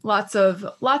lots of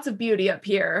beauty up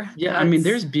here. Yeah, I mean,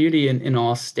 there's beauty in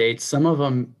all states. Some of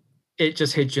them, it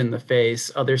just hits you in the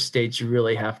face. Other states, you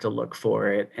really have to look for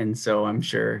it. And so I'm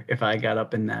sure if I got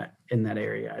up in that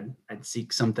area, I'd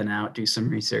seek something out, do some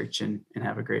research and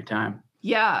have a great time.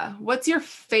 Yeah. What's your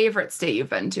favorite state you've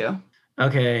been to?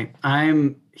 Okay.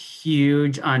 I'm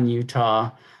huge on Utah.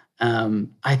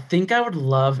 I think I would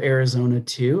love Arizona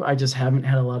too. I just haven't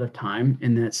had a lot of time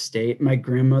in that state. My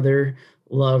grandmother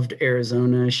loved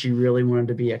Arizona. She really wanted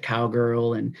to be a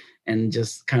cowgirl and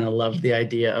just kind of loved the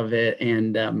idea of it.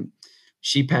 And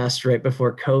she passed right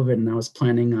before COVID, and I was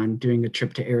planning on doing a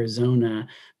trip to Arizona.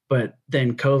 But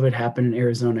then COVID happened and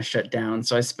Arizona shut down.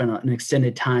 So I spent an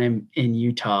extended time in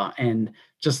Utah and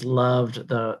just loved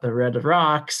the red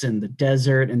rocks and the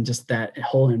desert and just that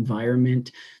whole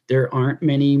environment. There aren't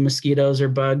many mosquitoes or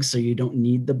bugs, so you don't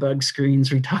need the bug screens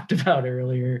we talked about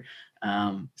earlier.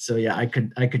 So yeah, I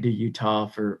could do Utah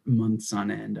for months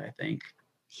on end, I think.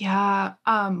 Yeah.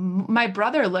 My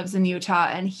brother lives in Utah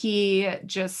and he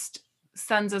just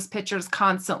sends us pictures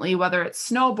constantly, whether it's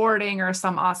snowboarding or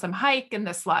some awesome hike in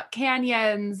the Slot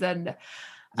Canyons. And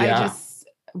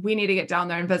we need to get down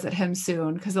there and visit him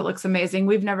soon because it looks amazing.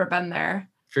 We've never been there.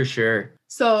 For sure.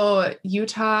 So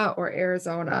Utah or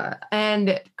Arizona,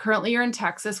 and currently you're in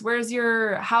Texas.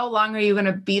 How long are you going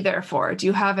to be there for? Do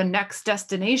you have a next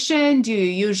destination? Do you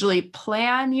usually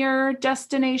plan your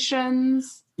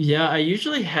destinations? Yeah, I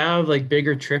usually have like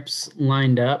bigger trips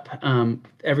lined up.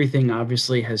 Everything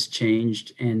obviously has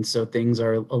changed. And so things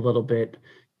are a little bit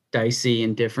dicey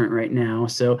and different right now.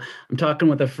 So I'm talking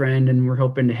with a friend and we're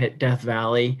hoping to hit Death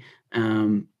Valley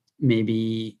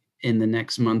maybe in the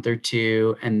next month or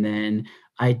two. And then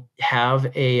I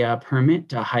have a permit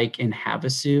to hike in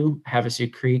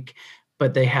Havasu Creek,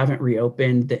 but they haven't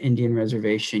reopened the Indian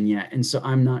reservation yet. And so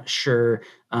I'm not sure,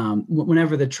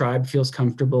 whenever the tribe feels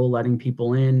comfortable letting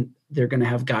people in, they're going to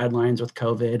have guidelines with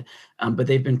COVID, but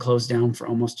they've been closed down for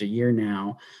almost a year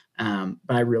now.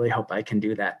 But I really hope I can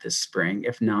do that this spring.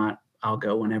 If not, I'll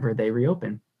go whenever they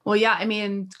reopen. Well, yeah, I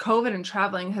mean, COVID and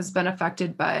traveling has been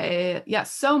affected by,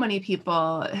 so many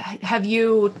people. Have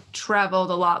you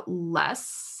traveled a lot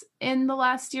less in the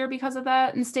last year because of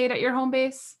that and stayed at your home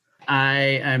base?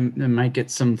 I might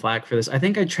get some flack for this. I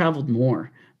think I traveled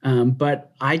more,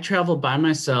 but I travel by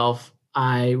myself.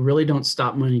 I really don't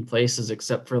stop many places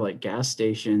except for like gas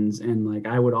stations. And like,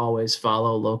 I would always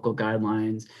follow local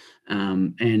guidelines.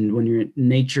 And when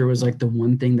nature was like the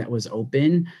one thing that was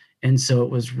open. And so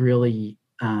it was really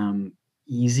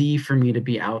easy for me to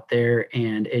be out there.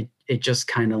 And it just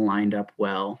kind of lined up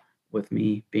well with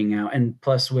me being out. And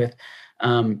plus with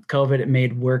COVID, it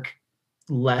made work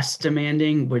less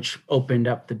demanding, which opened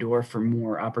up the door for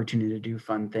more opportunity to do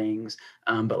fun things.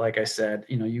 But like I said,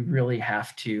 you really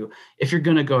have to, if you're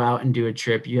going to go out and do a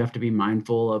trip, you have to be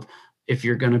mindful of if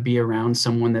you're going to be around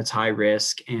someone that's high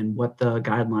risk and what the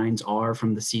guidelines are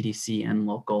from the CDC and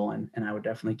local. And I would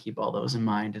definitely keep all those in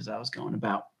mind as I was going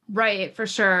about. Right, for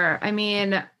sure. I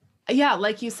mean, yeah,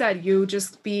 like you said, you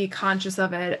just be conscious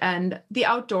of it. And the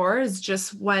outdoors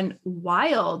just went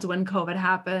wild when COVID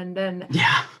happened. And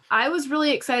yeah, I was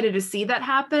really excited to see that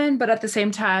happen. But at the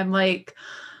same time, like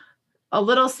a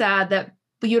little sad that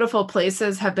beautiful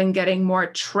places have been getting more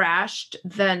trashed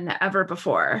than ever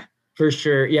before. For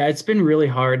sure. Yeah, it's been really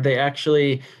hard. They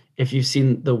actually, if you've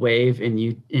seen the wave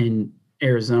in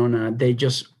Arizona, they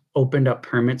just opened up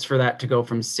permits for that to go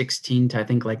from 16 to I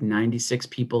think like 96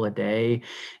 people a day.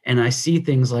 And I see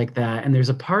things like that. And there's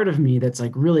a part of me that's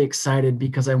like really excited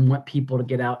because I want people to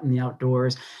get out in the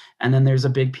outdoors. And then there's a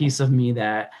big piece of me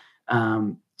that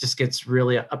just gets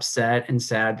really upset and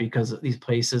sad because these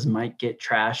places might get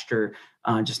trashed or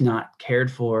just not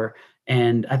cared for.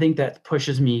 And I think that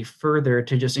pushes me further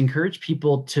to just encourage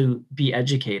people to be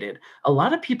educated. A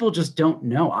lot of people just don't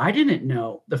know. I didn't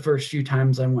know the first few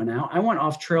times I went out. I went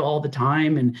off trail all the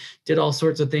time and did all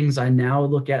sorts of things. I now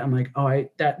look at, I'm like, oh,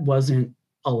 that wasn't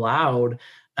allowed.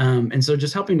 And so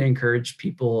just helping to encourage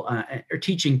people or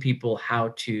teaching people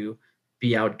how to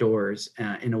be outdoors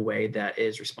in a way that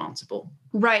is responsible.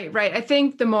 Right. I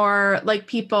think the more like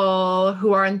people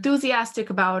who are enthusiastic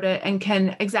about it and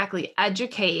can exactly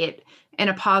educate in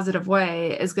a positive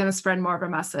way is going to spread more of a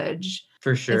message.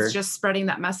 For sure. It's just spreading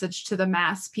that message to the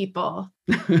mass people.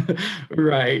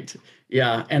 Right.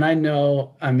 Yeah. And I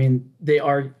know, I mean,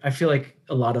 I feel like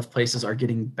a lot of places are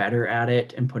getting better at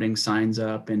it and putting signs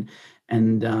up and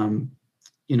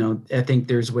I think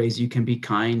there's ways you can be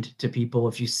kind to people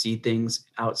if you see things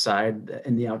outside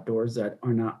in the outdoors that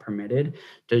are not permitted,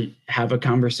 to have a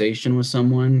conversation with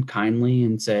someone kindly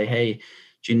and say, hey,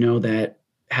 do you know that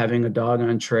having a dog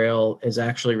on trail is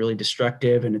actually really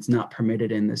destructive and it's not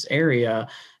permitted in this area?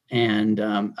 And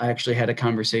I actually had a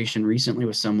conversation recently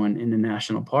with someone in a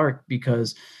national park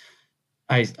because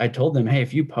I told them, hey,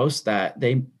 if you post that,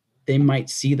 they might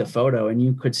see the photo and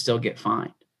you could still get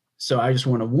fined. So I just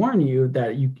want to warn you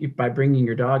that by bringing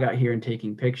your dog out here and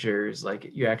taking pictures, like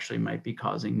you actually might be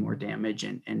causing more damage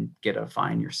and get a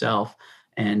fine yourself.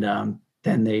 And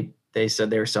then they said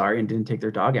they were sorry and didn't take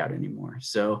their dog out anymore.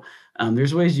 So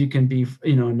there's ways you can be, a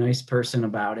nice person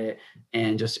about it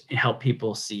and just help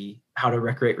people see how to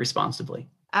recreate responsibly.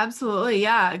 Absolutely.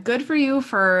 Yeah. Good for you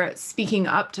for speaking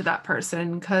up to that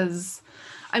person. Because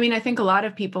I think a lot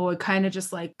of people would kind of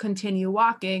just like continue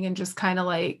walking and just kind of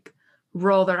like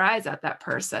roll their eyes at that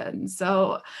person.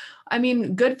 So,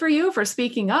 good for you for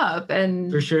speaking up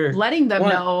and for sure letting them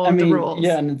know the rules.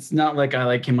 Yeah. And it's not like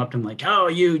I came up to them like, oh,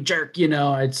 you jerk,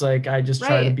 it's like, I just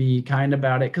try to be kind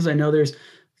about it. Cause I know there's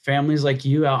families like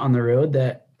you out on the road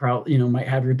that probably, might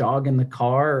have your dog in the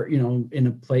car, in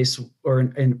a place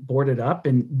and boarded up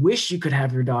and wish you could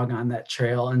have your dog on that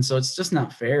trail. And so it's just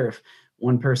not fair if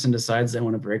one person decides they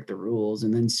want to break the rules,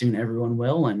 and then soon everyone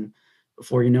will. And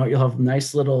before you know it, you'll have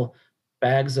nice little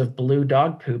bags of blue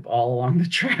dog poop all along the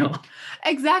trail.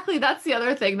 Exactly. That's the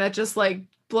other thing that just like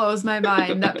blows my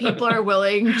mind, that people are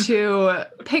willing to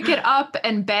pick it up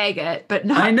and bag it, but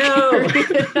not carry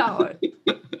it out.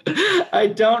 I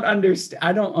don't understand.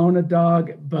 I don't own a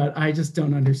dog, but I just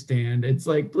don't understand. It's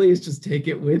like, please just take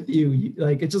it with you.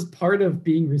 Like, it's just part of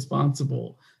being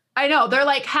responsible. I know. They're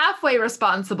like halfway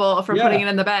responsible for putting it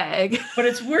in the bag. But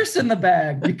it's worse in the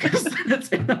bag because it's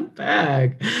in a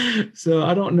bag. So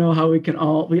I don't know how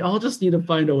we all just need to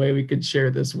find a way we could share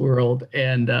this world.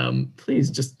 And please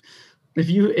just, if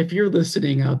you're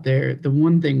listening out there, the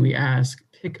one thing we ask,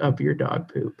 pick up your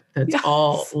dog poop. That's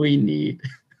all we need.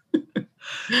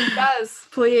 Yes,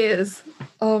 please.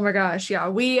 Oh my gosh. Yeah.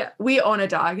 We own a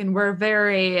dog and we're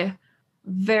very,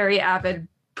 very avid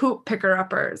poop picker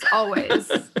uppers.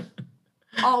 Always.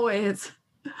 Always.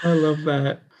 I love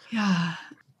that. Yeah.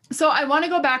 So I want to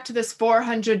go back to this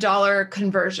 $400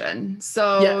 conversion.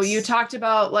 So you talked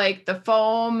about like the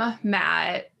foam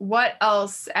mat. What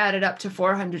else added up to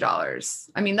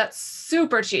 $400? That's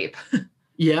super cheap.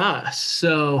 Yeah.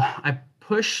 So I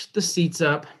pushed the seats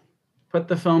up, put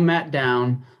the foam mat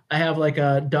down. I have like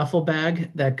a duffel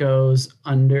bag that goes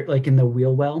under, like in the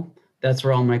wheel well. That's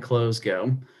where all my clothes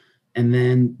go. And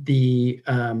then the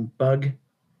bug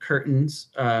curtains,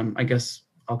 I guess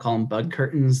I'll call them bug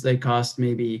curtains. They cost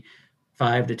maybe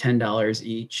 $5 to $10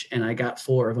 each. And I got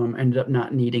 4 of them, ended up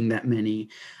not needing that many.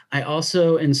 I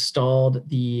also installed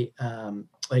the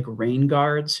like rain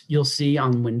guards you'll see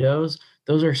on windows.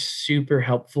 Those are super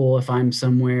helpful if I'm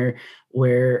somewhere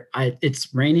where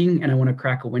it's raining and I want to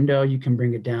crack a window, you can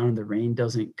bring it down and the rain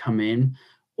doesn't come in.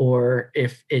 Or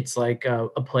if it's like a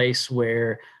place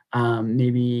where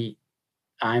maybe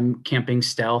I'm camping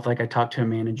stealth, like I talked to a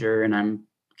manager and I'm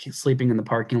sleeping in the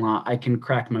parking lot, I can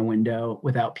crack my window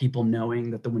without people knowing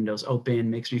that the window's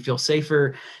open, makes me feel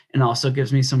safer and also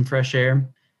gives me some fresh air.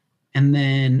 And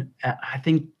then I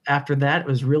think after that, it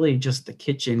was really just the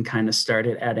kitchen kind of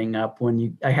started adding up.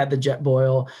 I had the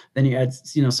Jetboil, then you add,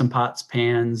 some pots,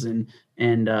 pans,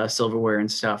 and silverware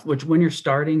and stuff, which when you're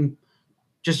starting,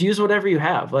 just use whatever you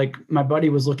have. Like my buddy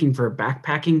was looking for a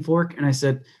backpacking fork, and I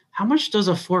said, how much does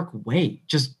a fork weigh?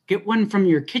 Just get one from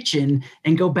your kitchen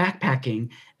and go backpacking.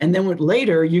 And then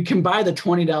later you can buy the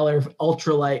 $20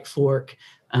 ultralight fork,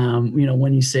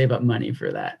 when you save up money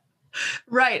for that.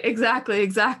 Right. Exactly.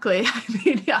 I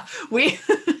mean, yeah,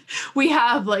 we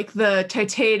have like the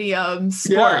titanium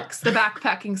sporks, the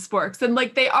backpacking sporks, and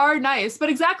like they are nice, but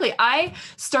exactly. I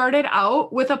started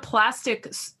out with a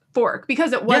plastic fork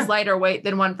because it was lighter weight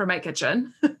than one for my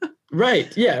kitchen.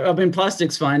 Right. Yeah. I mean,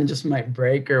 plastic's fine. It just might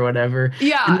break or whatever.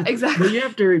 Yeah, exactly. What you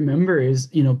have to remember is,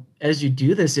 as you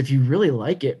do this, if you really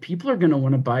like it, people are going to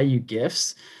want to buy you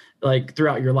gifts like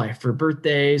throughout your life for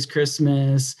birthdays,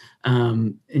 Christmas,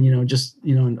 and, just,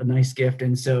 a nice gift.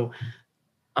 And so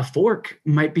a fork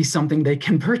might be something they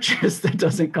can purchase that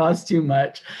doesn't cost too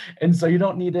much. And so you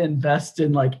don't need to invest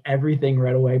in like everything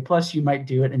right away. Plus you might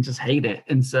do it and just hate it.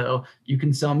 And so you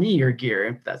can sell me your gear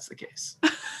if that's the case.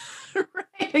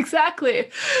 Right, exactly.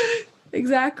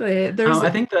 I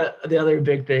think the other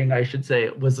big thing I should say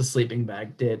was the sleeping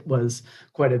bag was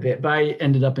quite a bit, but I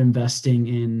ended up investing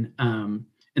in,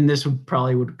 and this would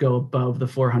go above the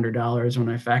 $400 when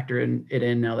I factor it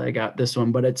in now that I got this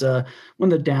one, but it's one of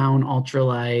the down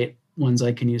ultralight ones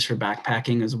I can use for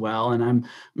backpacking as well. And I'm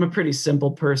a pretty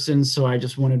simple person, so I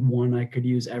just wanted one I could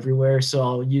use everywhere. So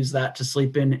I'll use that to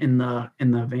sleep in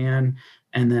the van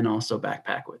and then also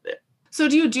backpack with it. So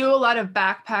do you do a lot of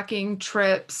backpacking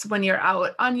trips when you're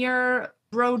out on your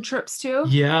road trips too?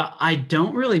 Yeah, I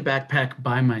don't really backpack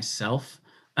by myself.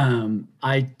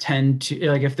 I tend to,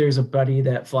 like, if there's a buddy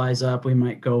that flies up, we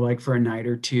might go like for a night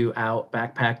or two out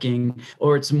backpacking,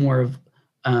 or it's more of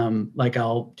like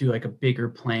I'll do like a bigger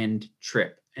planned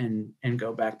trip and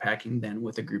go backpacking then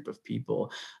with a group of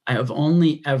people. I have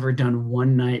only ever done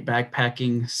one night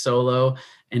backpacking solo,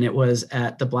 and it was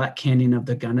at the Black Canyon of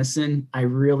the Gunnison. I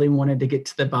really wanted to get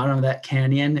to the bottom of that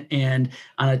canyon, and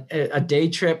on a day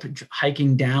trip,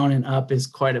 hiking down and up is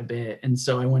quite a bit. And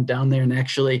so I went down there and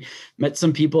actually met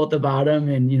some people at the bottom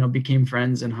and, became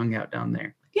friends and hung out down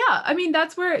there. Yeah, I mean,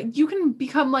 that's where you can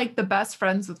become like the best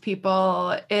friends with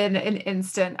people in an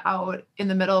instant out in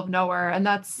the middle of nowhere. And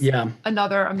that's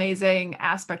another amazing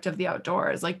aspect of the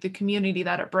outdoors, like the community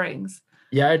that it brings.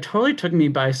 Yeah, it totally took me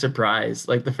by surprise,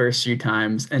 like the first few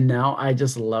times. And now I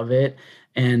just love it.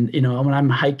 And, when I'm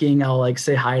hiking, I'll like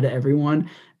say hi to everyone.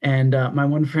 And my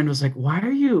one friend was like, why are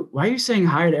you saying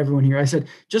hi to everyone here? I said,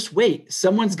 just wait.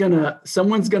 Someone's gonna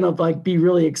like be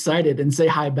really excited and say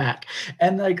hi back.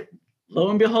 And like, lo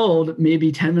and behold,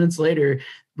 maybe 10 minutes later,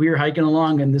 we were hiking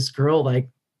along and this girl, like,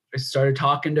 I started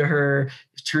talking to her.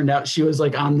 It turned out she was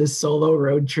like on this solo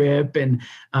road trip, and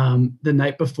the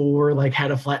night before like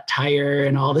had a flat tire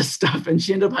and all this stuff. And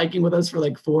she ended up hiking with us for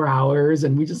like 4 hours,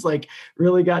 and we just like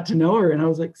really got to know her. And I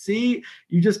was like, see,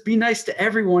 you just be nice to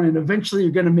everyone and eventually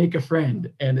you're going to make a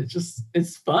friend. And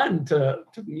it's fun to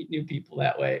meet new people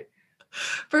that way.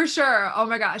 For sure. Oh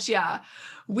my gosh. Yeah.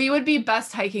 We would be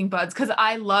best hiking buds because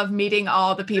I love meeting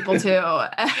all the people too.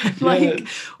 And like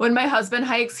when my husband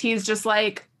hikes, he's just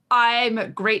like,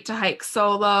 I'm great to hike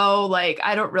solo. Like,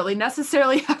 I don't really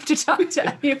necessarily have to talk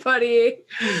to anybody.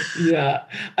 Yeah.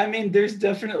 I mean, there's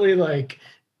definitely like,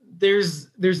 there's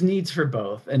needs for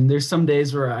both. And there's some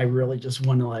days where I really just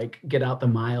want to like get out the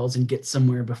miles and get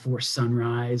somewhere before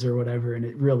sunrise or whatever. And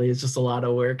it really is just a lot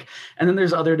of work. And then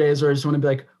there's other days where I just want to be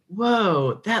like,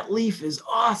 whoa, that leaf is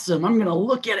awesome. I'm going to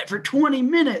look at it for 20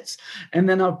 minutes. And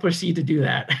then I'll proceed to do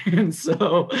that. And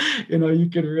so, you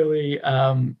can really,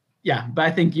 but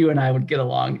I think you and I would get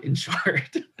along in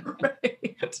short.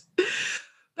 Right.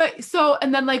 But so,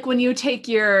 and then like when you take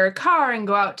your car and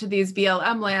go out to these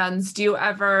BLM lands, do you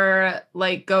ever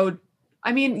like go,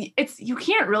 I mean, you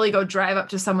can't really go drive up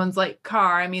to someone's like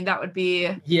car. I mean, that would be,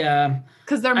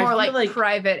 because they're more like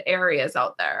private areas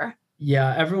out there.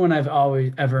 Yeah, everyone I've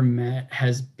always ever met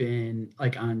has been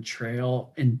like on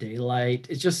trail in daylight.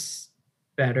 It's just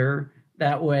better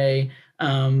that way.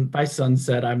 By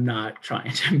sunset, I'm not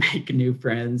trying to make new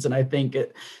friends. And I think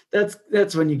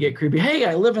that's when you get creepy. Hey,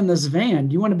 I live in this van.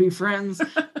 Do you want to be friends?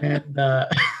 And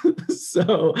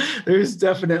so there's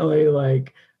definitely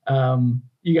like,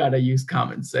 you got to use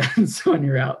common sense when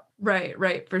you're out.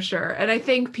 Right, for sure. And I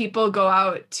think people go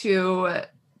out to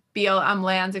BLM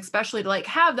lands, especially to like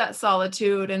have that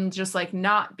solitude and just like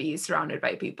not be surrounded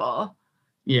by people.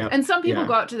 Yeah. And some people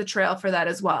go out to the trail for that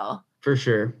as well. For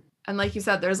sure. And like you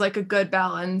said, there's like a good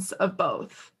balance of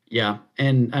both. Yeah.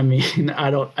 And I mean,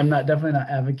 I'm definitely not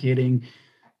advocating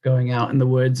going out in the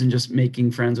woods and just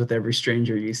making friends with every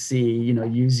stranger you see,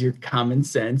 use your common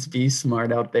sense, be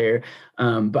smart out there.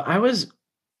 But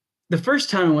the first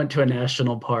time I went to a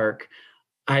national park,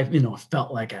 I,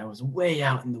 felt like I was way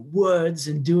out in the woods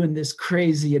and doing this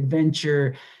crazy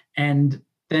adventure. And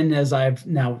then as I've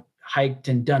now hiked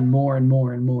and done more and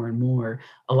more and more and more,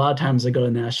 a lot of times I go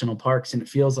to national parks and it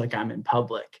feels like I'm in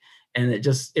public, and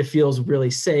it feels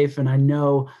really safe. And I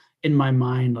know in my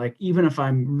mind, like, even if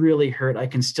I'm really hurt, I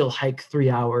can still hike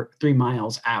 3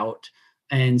 miles out.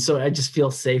 And so I just feel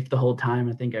safe the whole time.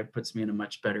 I think it puts me in a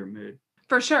much better mood.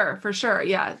 For sure.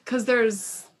 Yeah.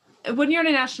 Because when you're in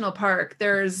a national park,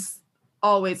 there's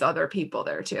always other people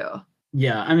there too.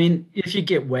 Yeah. I mean, if you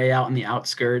get way out in the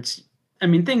outskirts, I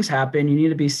mean, things happen. You need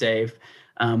to be safe.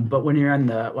 But when you're on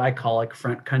what I call like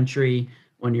front country,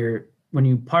 when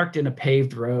you parked in a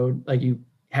paved road, like you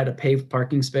had a paved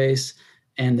parking space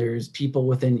and there's people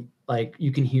within, like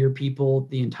you can hear people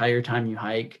the entire time you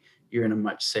hike, you're in a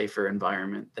much safer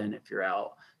environment than if you're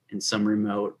out in some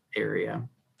remote area.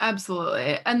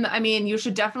 Absolutely. And I mean, you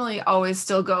should definitely always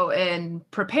still go in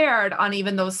prepared on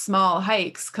even those small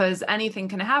hikes, because anything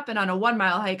can happen on a 1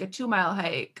 mile hike, a 2 mile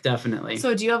hike. Definitely.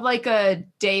 So do you have like a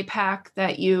day pack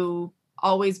that you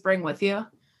always bring with you?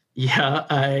 Yeah,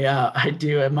 I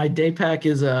do. And my day pack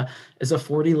is a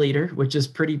 40 liter, which is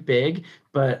pretty big,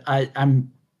 but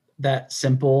I'm that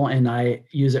simple, and I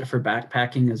use it for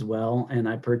backpacking as well. And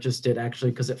I purchased it actually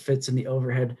because it fits in the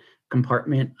overhead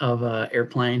compartment of an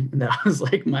airplane. And that was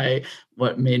like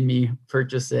what made me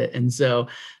purchase it. And so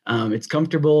it's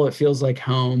comfortable. It feels like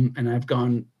home. And I've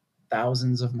gone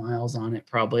thousands of miles on it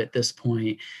probably at this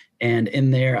point. And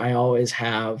in there, I always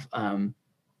have,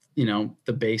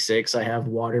 the basics. I have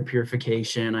water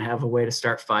purification. I have a way to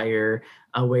start fire,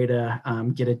 a way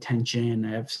to get attention.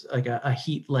 I have like a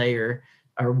heat layer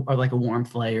or like a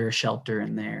warmth layer, shelter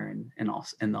in there,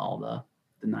 and all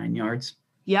the 9 yards.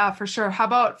 Yeah, for sure. How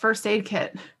about first aid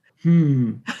kit?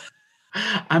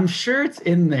 I'm sure it's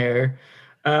in there.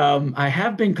 I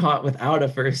have been caught without a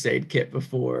first aid kit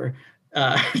before.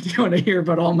 Do you want to hear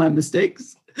about all my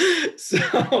mistakes?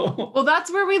 Well,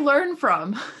 that's where we learn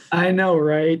from. I know,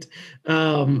 right?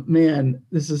 Man,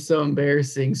 this is so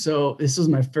embarrassing. So this was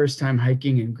my first time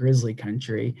hiking in grizzly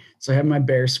country. So I have my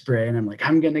bear spray, and I'm like,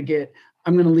 I'm going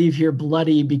to leave here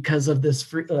bloody because of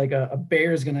this, like a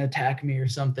bear is going to attack me or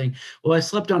something. Well, I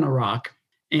slept on a rock,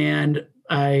 and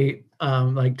I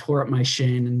tore up my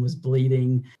shin and was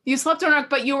bleeding. You slept on a rock,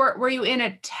 but were you in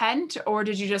a tent, or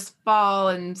did you just fall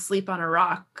and sleep on a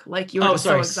rock? Like you were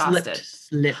so exhausted.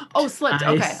 Slipped. Oh, slipped.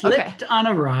 Okay. I slipped on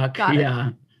a rock. Got yeah.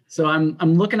 It. So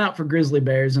I'm looking out for grizzly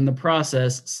bears. In the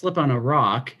process, slip on a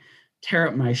rock, tear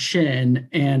up my shin,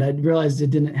 and I realized it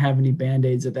didn't have any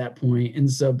Band-Aids at that point.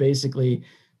 And so basically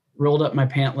rolled up my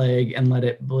pant leg and let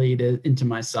it bleed into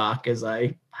my sock as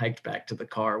I hiked back to the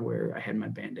car where I had my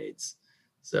Band-Aids.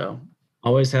 So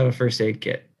always have a first aid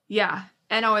kit. Yeah.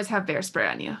 And always have bear spray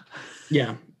on you.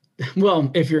 Yeah.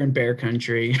 Well, if you're in bear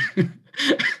country,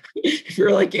 if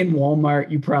you're like in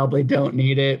Walmart, you probably don't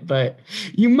need it, but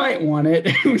you might want it.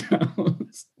 Who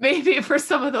knows? Maybe for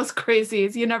some of those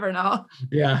crazies, you never know.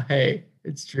 Yeah. Hey,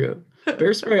 it's true.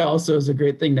 Bear spray also is a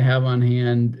great thing to have on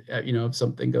hand, if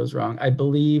something goes wrong. I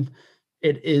believe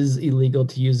it is illegal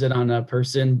to use it on a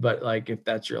person, but like if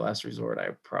that's your last resort,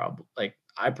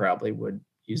 I probably would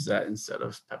use that instead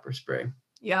of pepper spray.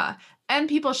 Yeah. And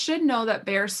people should know that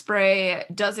bear spray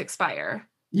does expire.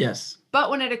 Yes. But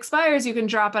when it expires, you can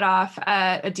drop it off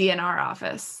at a DNR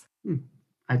office.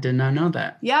 I did not know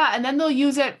that. Yeah. And then they'll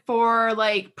use it for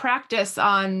like practice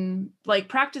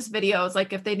videos,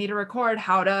 like if they need to record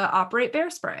how to operate bear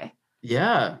spray.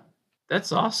 Yeah.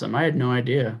 That's awesome. I had no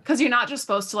idea. Because you're not just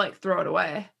supposed to like throw it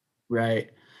away. Right.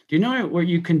 Do you know what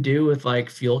you can do with like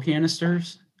fuel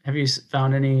canisters? Have you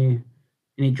found any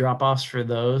drop-offs for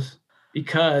those?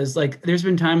 Because like there's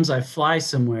been times I fly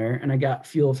somewhere and I got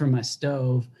fuel from my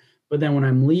stove, but then when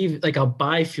I'm leaving, like I'll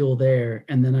buy fuel there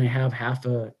and then I have half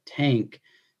a tank.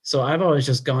 So I've always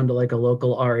just gone to like a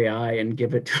local REI and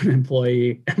give it to an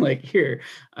employee and like, here,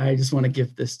 I just want to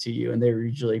gift this to you. And they're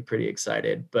usually pretty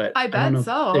excited, but I bet don't know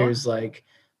so. If there's like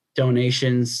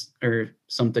donations or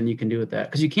something you can do with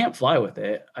that. Cause you can't fly with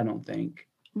it. I don't think.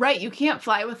 Right. You can't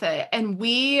fly with it. And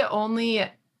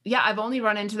I've only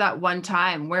run into that one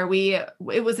time where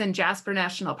it was in Jasper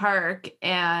National Park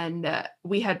and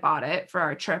we had bought it for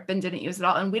our trip and didn't use it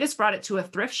all. And we just brought it to a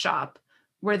thrift shop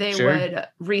where they would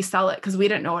resell it because we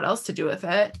didn't know what else to do with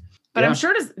it. But I'm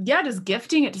sure just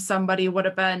gifting it to somebody would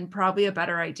have been probably a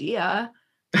better idea.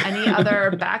 Any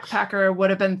other backpacker would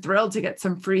have been thrilled to get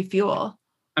some free fuel.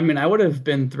 I mean, I would have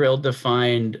been thrilled to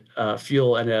find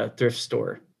fuel at a thrift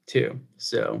store too.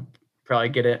 So probably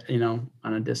get it,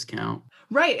 on a discount.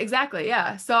 Right, exactly.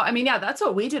 Yeah. So, I mean, yeah, that's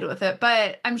what we did with it.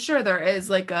 But I'm sure there is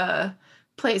like a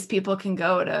place people can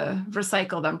go to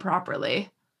recycle them properly.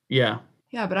 Yeah.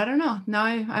 Yeah, but I don't know. Now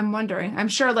I'm wondering. I'm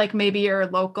sure like maybe your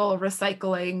local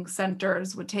recycling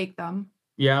centers would take them.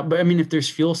 Yeah, but I mean, if there's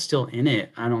fuel still in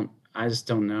it, I just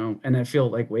don't know. And I feel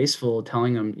like wasteful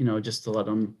telling them, just to let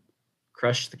them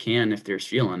crush the can if there's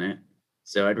fuel in it.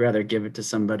 So I'd rather give it to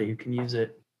somebody who can use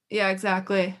it. Yeah,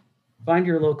 exactly. Find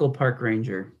your local park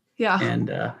ranger. Yeah.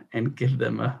 And give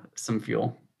them some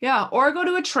fuel. Yeah, or go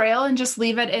to a trail and just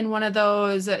leave it in one of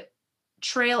those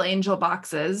Trail Angel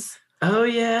boxes. Oh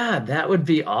yeah, that would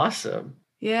be awesome.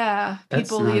 Yeah, that's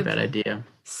people not leave a bad idea.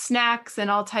 Snacks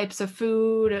and all types of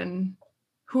food and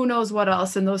who knows what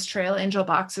else in those Trail Angel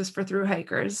boxes for thru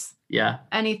hikers. Yeah.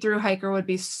 Any thru hiker would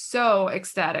be so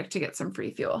ecstatic to get some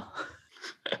free fuel.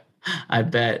 I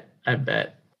bet.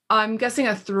 I'm guessing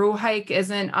a thru hike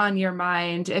isn't on your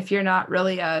mind if you're not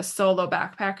really a solo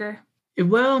backpacker.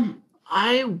 Well,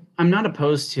 I'm not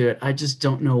opposed to it. I just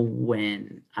don't know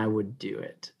when I would do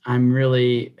it. I'm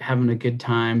really having a good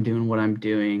time doing what I'm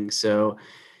doing. So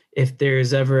if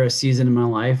there's ever a season in my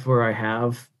life where I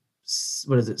have,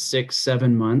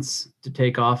 6-7 months to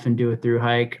take off and do a thru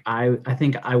hike, I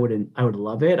think I would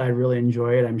love it. I really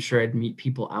enjoy it. I'm sure I'd meet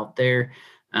people out there.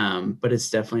 But it's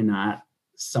definitely not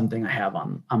something I have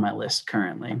on my list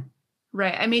currently.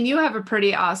 Right. I mean, you have a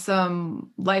pretty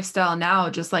awesome lifestyle now,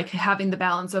 just like having the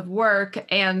balance of work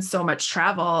and so much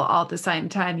travel all at the same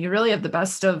time. You really have the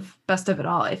best of it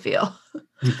all, I feel.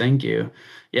 Thank you.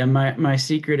 Yeah, my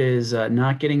secret is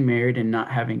not getting married and not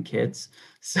having kids.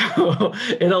 So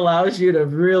it allows you to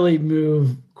really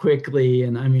move quickly.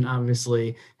 And I mean,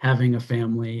 obviously having a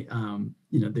family,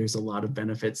 there's a lot of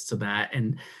benefits to that.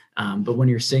 And but when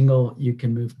you're single, you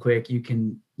can move quick. You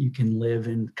can live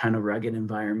in kind of rugged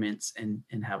environments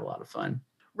and have a lot of fun.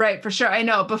 Right, for sure. I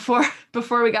know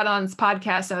before we got on this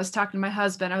podcast, I was talking to my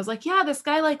husband. I was like, yeah, this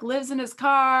guy like lives in his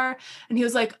car. And he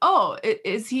was like, oh,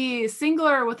 is he single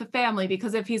or with a family?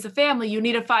 Because if he's a family, you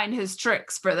need to find his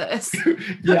tricks for this.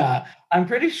 Yeah, I'm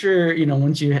pretty sure,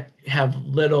 once you have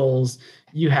littles,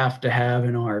 you have to have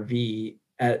an RV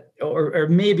or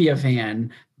maybe a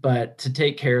van. But to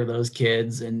take care of those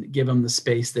kids and give them the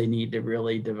space they need to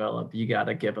really develop, you got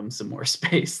to give them some more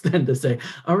space than to say,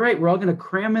 all right, we're all going to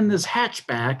cram in this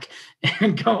hatchback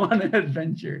and go on an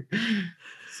adventure.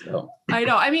 So I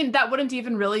know. I mean, that wouldn't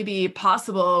even really be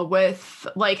possible with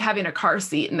like having a car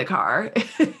seat in the car.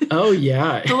 Oh,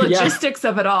 yeah. The logistics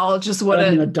of it all just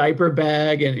wouldn't. A diaper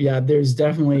bag. And yeah, there's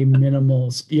definitely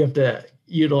minimal. You have to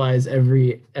utilize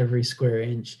every square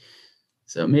inch.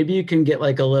 So maybe you can get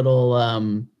like a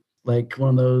little, like one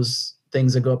of those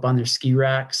things that go up on their ski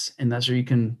racks, and that's where you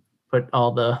can put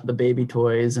all the baby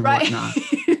toys and whatnot.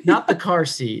 Not the car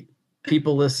seat.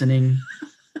 People listening,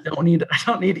 I don't need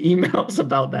emails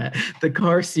about that. The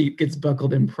car seat gets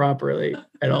buckled in properly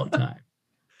at all times.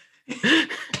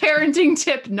 Parenting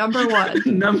tip number 1.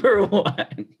 Number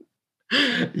 1.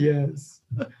 Yes.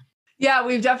 Yeah,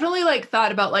 we've definitely like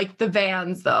thought about like the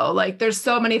vans though. Like there's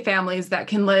so many families that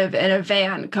can live in a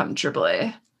van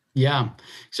comfortably. Yeah.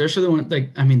 Especially the one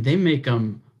they make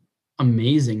them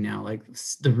amazing now. Like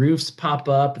the roofs pop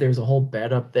up. There's a whole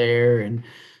bed up there and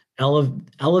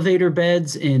elevator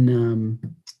beds in,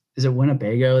 is it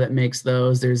Winnebago that makes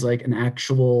those? There's like an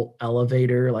actual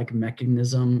elevator, like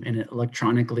mechanism, and it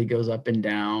electronically goes up and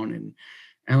down. And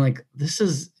I'm like, this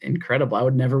is incredible. I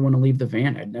would never want to leave the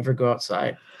van. I'd never go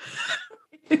outside.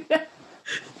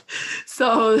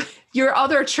 So your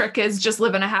other trick is just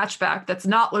live in a hatchback that's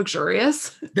not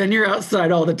luxurious. Then you're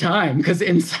outside all the time because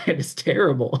inside is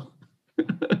terrible.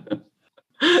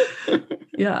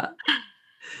 Yeah.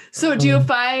 So do you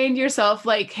find yourself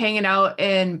like hanging out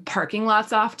in parking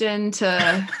lots often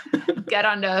to get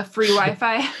onto free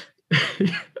Wi-Fi?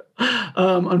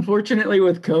 Unfortunately,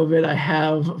 with COVID, I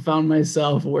have found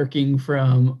myself working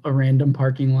from a random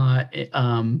parking lot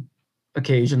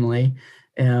occasionally.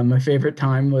 And my favorite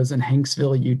time was in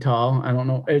Hanksville, Utah. I don't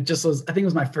know. I think it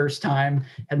was my first time.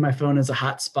 Had my phone as a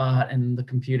hotspot and the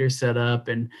computer set up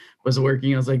and was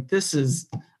working. I was like,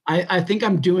 I think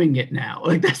I'm doing it now.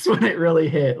 Like, that's when it really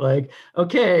hit. Like,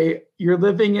 okay, you're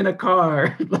living in a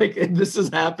car. Like, this is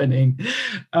happening.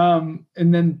 And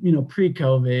then,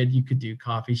 pre-COVID, you could do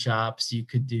coffee shops. You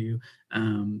could do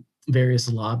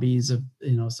various lobbies of,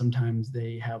 sometimes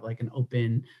they have like an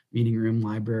open meeting room,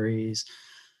 libraries,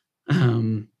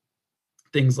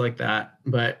 things like that.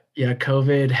 But yeah,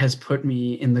 COVID has put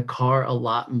me in the car a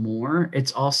lot more.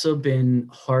 It's also been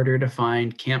harder to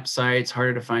find campsites,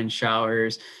 harder to find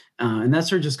showers. And that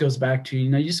sort of just goes back to,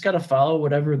 you just got to follow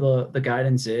whatever the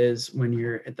guidance is when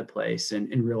you're at the place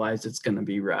and realize it's going to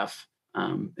be rough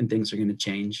and things are going to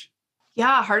change.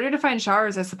 Yeah, harder to find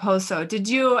showers, I suppose so. Did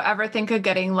you ever think of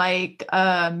getting like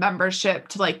a membership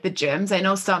to like the gyms? I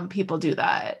know some people do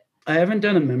that. I haven't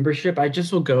done a membership. I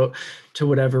just will go to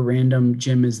whatever random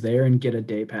gym is there and get a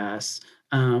day pass.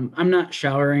 I'm not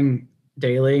showering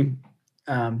daily.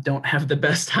 Don't have the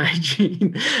best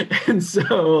hygiene, and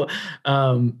so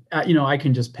I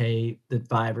can just pay the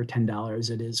 $5 or $10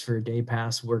 it is for a day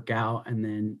pass, workout, and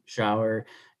then shower.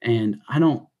 And I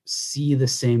don't see the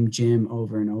same gym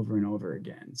over and over and over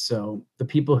again. So the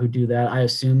people who do that, I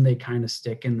assume they kind of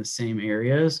stick in the same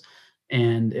areas,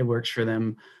 and it works for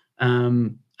them.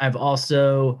 I've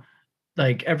also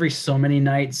like every so many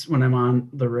nights when I'm on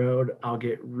the road, I'll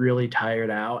get really tired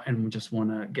out and just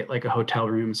want to get like a hotel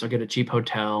room. So I get a cheap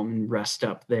hotel and rest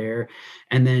up there.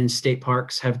 And then state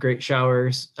parks have great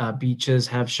showers, beaches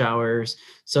have showers.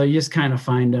 So you just kind of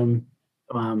find them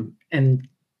and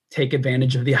take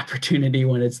advantage of the opportunity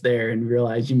when it's there and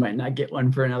realize you might not get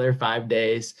one for another 5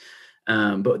 days.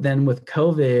 But then with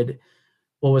COVID,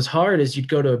 what was hard is you'd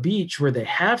go to a beach where they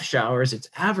have showers, it's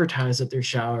advertised that there's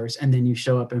showers, and then you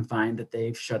show up and find that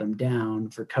they've shut them down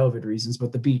for COVID reasons,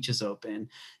 but the beach is open.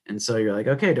 And so you're like,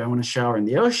 okay, do I want to shower in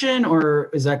the ocean,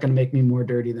 or is that going to make me more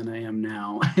dirty than I am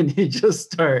now? And you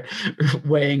just start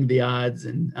weighing the odds,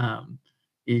 and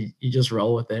you just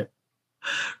roll with it.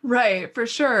 Right, for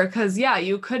sure. Because, yeah,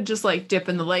 you could just like dip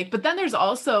in the lake. But then there's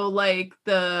also like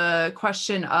the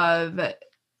question of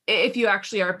if you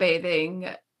actually are bathing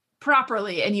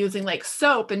properly and using like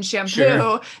soap and shampoo,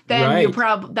 Sure. then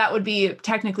Right. that would be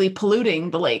technically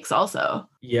polluting the lakes also.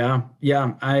 Yeah.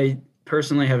 I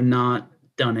personally have not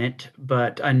done it,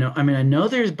 but I know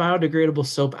there's biodegradable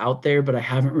soap out there, but I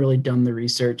haven't really done the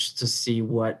research to see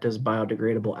what does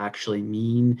biodegradable actually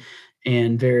mean.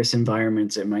 In various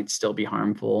environments, it might still be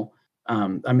harmful.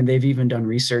 They've even done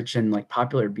research, and like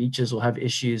popular beaches will have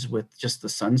issues with just the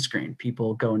sunscreen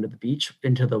people go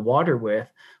into the water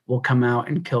with will come out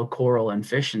and kill coral and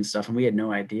fish and stuff. And we had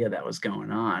no idea that was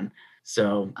going on.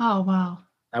 So Oh, wow.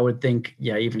 I would think,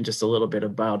 yeah, even just a little bit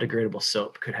of biodegradable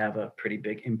soap could have a pretty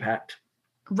big impact.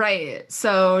 Right.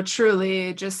 So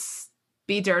truly just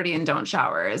be dirty and don't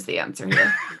shower is the answer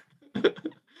here.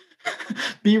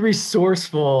 Be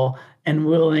resourceful and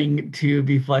willing to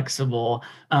be flexible.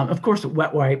 Of course,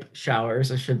 wet wipe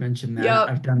showers. I should mention that. Yep.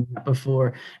 I've done that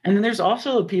before. And then there's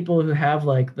also people who have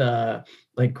like the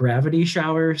gravity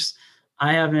showers.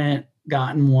 I haven't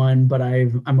gotten one, but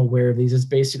I'm aware of these. It's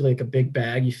basically like a big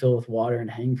bag you fill with water and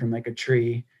hang from like a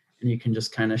tree, and you can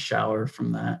just kind of shower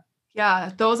from that.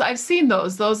 Yeah, those I've seen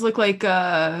those. Those look like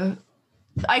I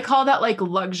call that like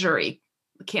luxury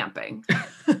camping.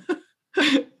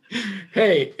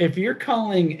 Hey, if you're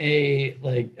calling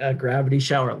a gravity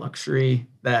shower luxury,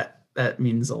 that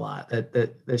means a lot.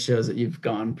 That shows that you've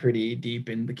gone pretty deep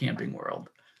in the camping world.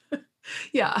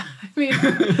 Yeah. I mean,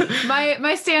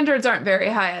 my standards aren't very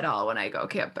high at all when I go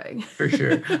camping. For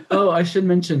sure. Oh, I should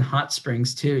mention hot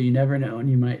springs too. You never know, and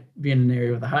you might be in an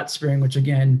area with a hot spring, which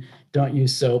again, don't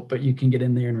use soap, but you can get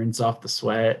in there and rinse off the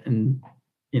sweat and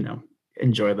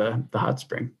enjoy the hot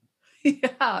spring.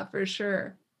 Yeah, for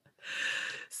sure.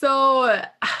 So,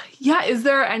 yeah, is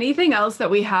there anything else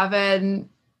that we haven't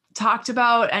talked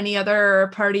about? Any other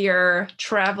part of your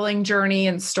traveling journey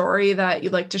and story that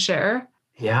you'd like to share?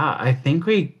 Yeah, I think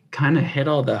we kind of hit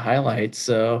all the highlights.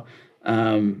 So,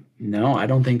 no, I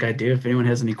don't think I do. If anyone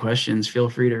has any questions, feel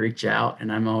free to reach out,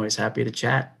 and I'm always happy to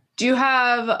chat. Do you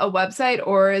have a website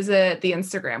or is it the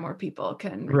Instagram where people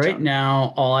can reach Right out?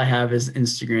 now, all I have is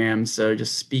Instagram. So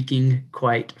just speaking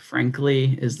quite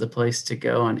frankly is the place to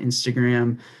go on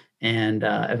Instagram. And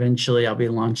eventually I'll be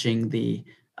launching the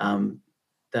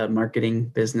marketing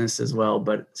business as well.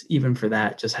 But even for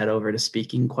that, just head over to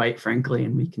Speaking Quite Frankly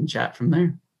and we can chat from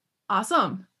there.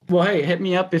 Awesome. Well, hey, hit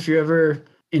me up if you're ever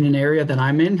in an area that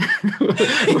I'm in,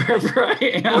 wherever I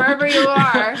am. Wherever you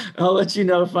are. I'll let you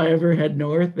know if I ever head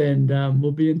north, and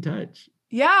we'll be in touch.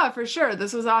 Yeah, for sure.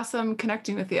 This was awesome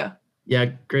connecting with you.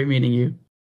 Yeah, great meeting you.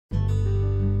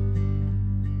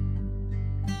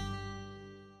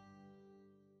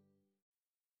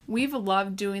 We've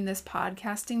loved doing this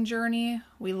podcasting journey.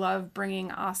 We love bringing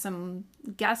awesome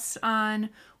guests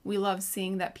on. We love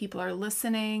seeing that people are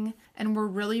listening. And we're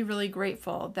really, really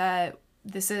grateful that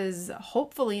this is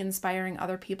hopefully inspiring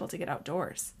other people to get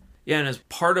outdoors. Yeah, and as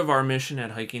part of our mission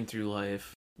at Hiking Through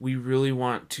Life, we really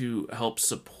want to help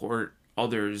support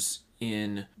others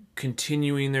in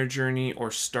continuing their journey or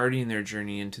starting their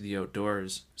journey into the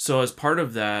outdoors. So as part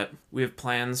of that, we have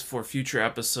plans for future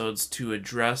episodes to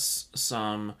address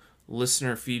some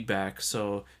listener feedback.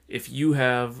 So if you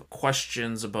have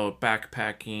questions about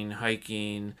backpacking,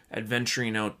 hiking,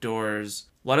 adventuring outdoors,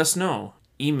 let us know.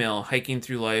 email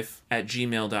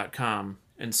hikingthroughlife@gmail.com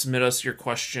and submit us your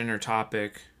question or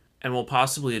topic, and we'll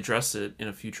possibly address it in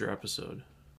a future episode.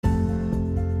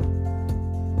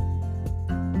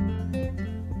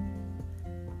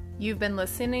 You've been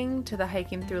listening to the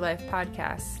Hiking Through Life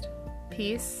podcast.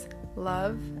 Peace,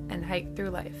 love, and hike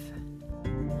through life.